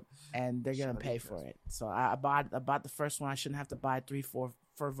craftsmanship, and they're gonna pay for it. So I bought the first one. I shouldn't have to buy 3-4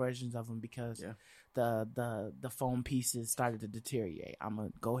 versions of them because the foam pieces started to deteriorate. I'm gonna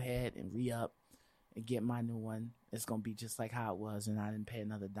go ahead and re-up and get my new one. It's gonna be just like how it was, and I didn't pay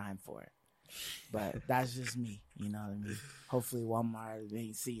another dime for it. But that's just me, you know what I mean? Hopefully Walmart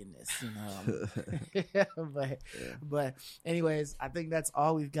ain't seeing this, But anyways, I think that's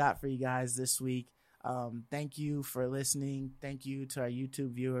all we've got for you guys this week. Thank you for listening. Thank you to our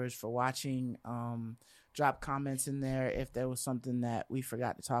YouTube viewers for watching. Drop comments in there if there was something that we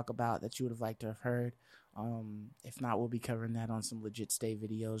forgot to talk about that you would have liked to have heard. If not, we'll be covering that on some legit stay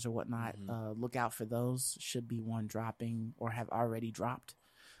videos or whatnot. Look out for those. Should be one dropping or have already dropped.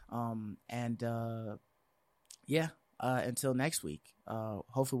 Until next week,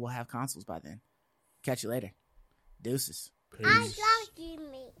 hopefully we'll have consoles by then. Catch you later. Deuces. Peace.